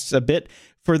Casts a bit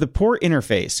for the poor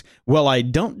interface. Well, I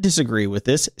don't disagree with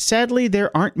this. Sadly,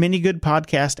 there aren't many good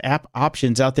podcast app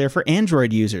options out there for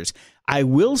Android users. I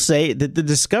will say that the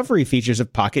discovery features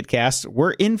of Pocket Casts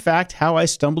were, in fact, how I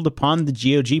stumbled upon the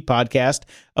GOG podcast,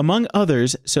 among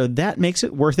others, so that makes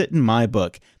it worth it in my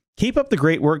book. Keep up the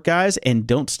great work, guys, and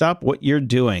don't stop what you're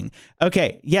doing.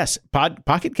 Okay, yes,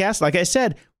 Pocket Cast, like I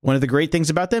said, one of the great things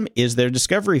about them is their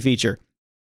discovery feature.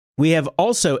 We have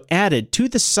also added to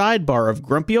the sidebar of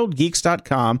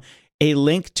grumpyoldgeeks.com a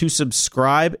link to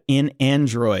subscribe in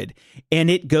Android, and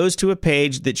it goes to a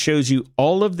page that shows you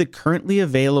all of the currently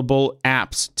available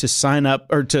apps to sign up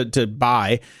or to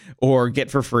buy or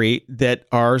get for free that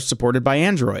are supported by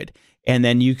Android. And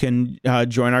then you can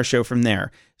join our show from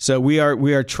there. So we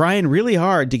are trying really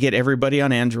hard to get everybody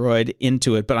on Android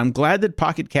into it. But I'm glad that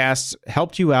Pocket Casts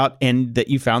helped you out and that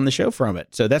you found the show from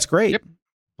it. So that's great. Yep.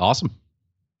 Awesome.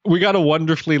 We got a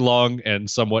wonderfully long and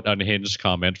somewhat unhinged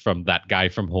comment from that guy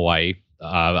from Hawaii.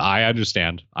 I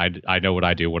understand. I know what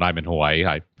I do when I'm in Hawaii.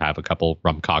 I have a couple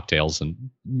rum cocktails and,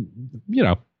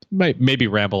 maybe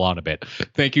ramble on a bit.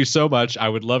 Thank you so much. I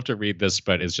would love to read this,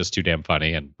 but it's just too damn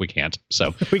funny and we can't.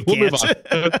 So we'll move on.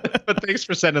 But thanks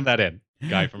for sending that in,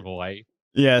 guy from Hawaii.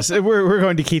 Yes, we're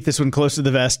going to keep this one close to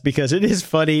the vest because it is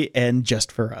funny and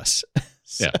just for us.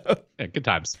 So, yeah, good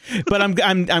times. But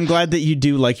I'm glad that you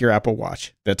do like your Apple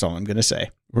Watch. That's all I'm going to say.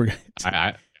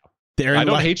 I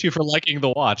don't hate you for liking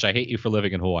the watch. I hate you for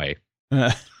living in Hawaii.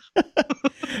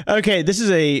 Okay, this is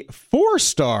a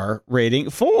 4-star rating.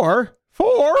 Four.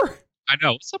 I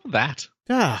know. What's up with that?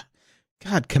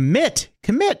 God, commit.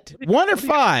 1 or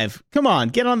 5. Come on,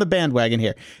 get on the bandwagon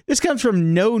here. This comes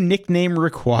from No Nickname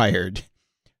Required.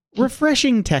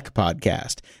 Refreshing tech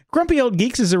podcast. Grumpy Old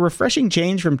Geeks is a refreshing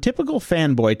change from typical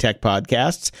fanboy tech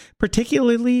podcasts,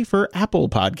 particularly for Apple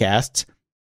podcasts.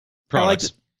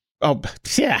 Products.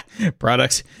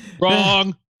 Products.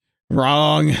 Wrong.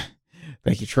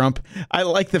 Thank you, Trump. I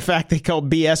like the fact they call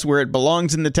BS where it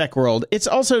belongs in the tech world. It's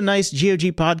also nice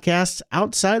GOG podcasts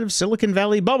outside of Silicon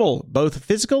Valley bubble, both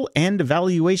physical and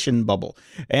valuation bubble.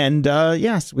 And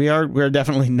yes, we're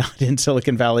definitely not in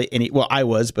Silicon Valley. Well, I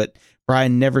was, but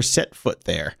Brian never set foot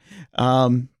there.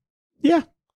 Yeah,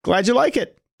 glad you like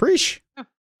it. Preach. Yeah,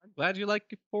 I'm glad you like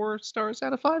it 4 stars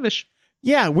out of 5-ish.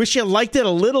 Yeah, wish you liked it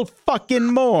a little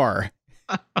fucking more.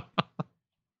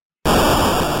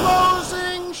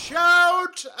 Closing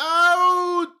shout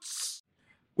outs.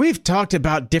 We've talked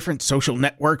about different social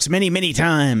networks many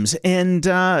times, and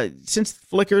since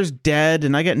Flickr's dead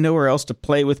and I got nowhere else to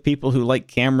play with people who like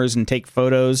cameras and take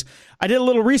photos, I did a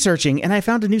little researching and I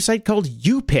found a new site called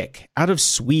YouPic out of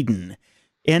Sweden,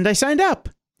 and I signed up.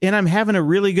 And I'm having a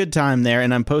really good time there,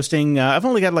 and I'm posting, I've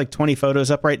only got like 20 photos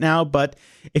up right now, but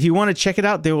if you want to check it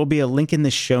out, there will be a link in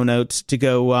the show notes to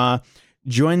go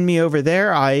join me over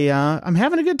there. I'm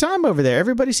having a good time over there.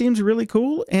 Everybody seems really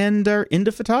cool and are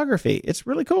into photography. It's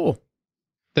really cool.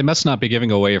 They must not be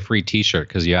giving away a free t-shirt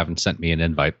because you haven't sent me an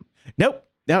invite. Nope.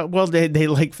 No, well, they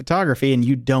like photography and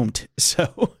you don't.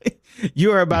 So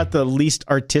you are about the least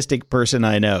artistic person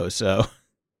I know. So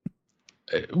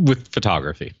with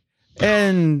photography.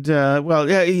 And,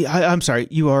 I'm sorry,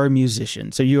 you are a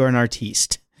musician, so you are an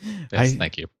artiste. Yes,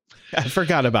 thank you. I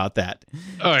forgot about that.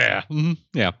 Oh, yeah. Mm-hmm.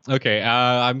 Yeah. Okay.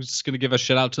 I'm just going to give a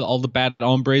shout out to all the bad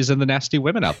hombres and the nasty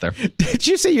women out there. Did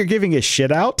you say you're giving a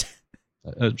shit out?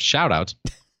 Shout out.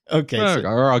 Okay.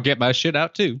 Or I'll get my shit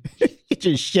out, too. Get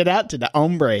your shit out to the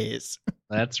hombres.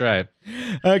 That's right.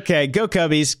 Okay. Go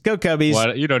Cubbies. Go Cubbies.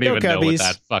 What? You don't even know what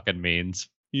that fucking means.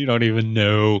 You don't even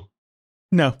know.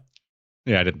 No.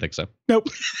 Yeah, I didn't think so. Nope.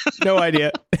 No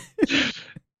idea.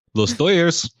 Los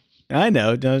Doyers. I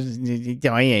know.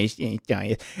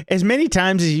 As many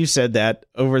times as you said that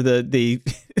over the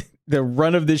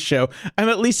run of this show, I'm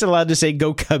at least allowed to say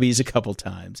go Cubbies a couple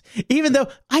times. Even though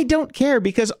I don't care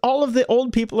because all of the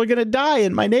old people are going to die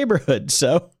in my neighborhood.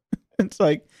 So it's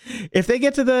like if they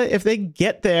get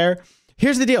there,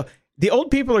 here's the deal. The old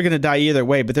people are going to die either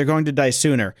way, but they're going to die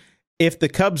sooner. If the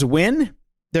Cubs win,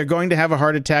 they're going to have a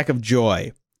heart attack of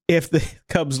joy. If the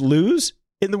Cubs lose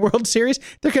in the World Series,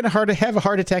 they're going to have a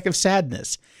heart attack of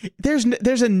sadness. There's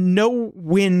a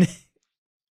no-win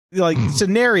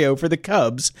scenario for the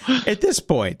Cubs at this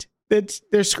point.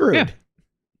 They're screwed. Yeah,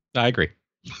 I agree.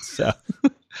 So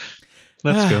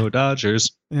let's go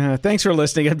Dodgers. Thanks for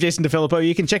listening. I'm Jason DeFilippo.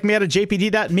 You can check me out at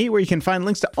jpd.me, where you can find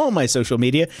links to all my social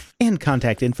media and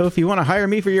contact info if you want to hire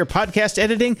me for your podcast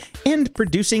editing and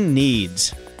producing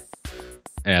needs.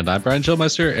 And I'm Brian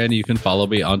Schulmeister, and you can follow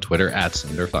me on Twitter at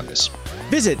SlenderFungus.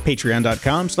 Visit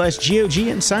patreon.com/GOG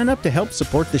and sign up to help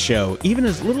support the show. Even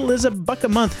as little as $1 a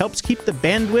month helps keep the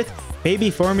bandwidth, baby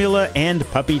formula, and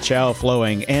puppy chow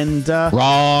flowing. And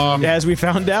wrong. As we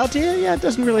found out, yeah, it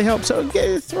doesn't really help. So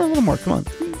throw a little more. Come on,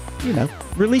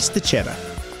 release the cheddar.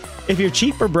 If you're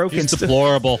cheap or broke, it's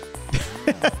deplorable.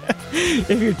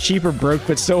 If you're cheap or broke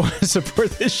but still want to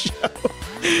support this show,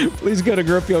 please go to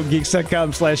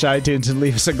grumpyoldgeeks.com/iTunes and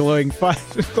leave us a glowing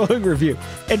review.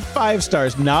 And 5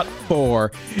 stars, not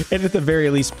 4. And at the very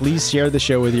least, please share the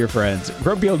show with your friends.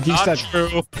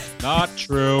 Grumpyoldgeeks. Not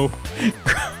true.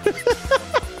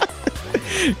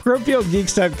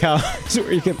 grumpyoldgeeks.com is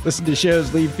where you can listen to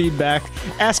shows, leave feedback,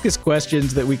 ask us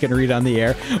questions that we can read on the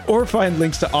air, or find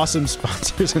links to awesome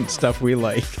sponsors and stuff we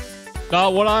like.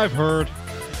 Not what I've heard.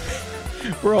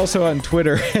 We're also on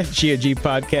Twitter at GOG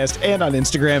Podcast and on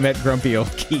Instagram at Grumpy Old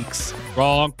Geeks.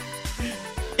 Wrong.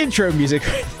 Intro music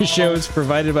for the show is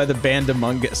provided by the band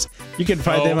Among Us. You can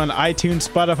find them on iTunes,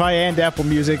 Spotify, and Apple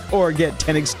Music, or get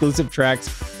 10 exclusive tracks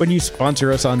when you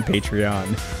sponsor us on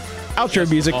Patreon. Outro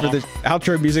music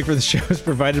for the show is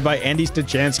provided by Andy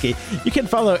Stachansky. You can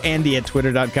follow Andy at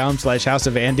twitter.com/House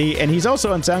of Andy, and he's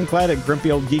also on SoundCloud at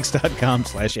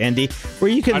grumpyoldgeeks.com/Andy,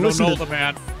 where you can listen to... I don't know the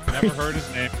man. Never heard his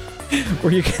name.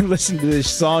 Where you can listen to this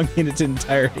song in its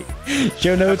entirety.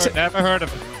 Show notes. Never heard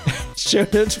of it. Show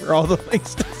notes for all the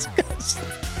links discussed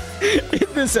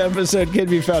in this episode can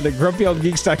be found at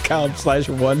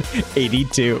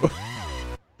grumpyoldgeeks.com/182.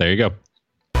 There you go.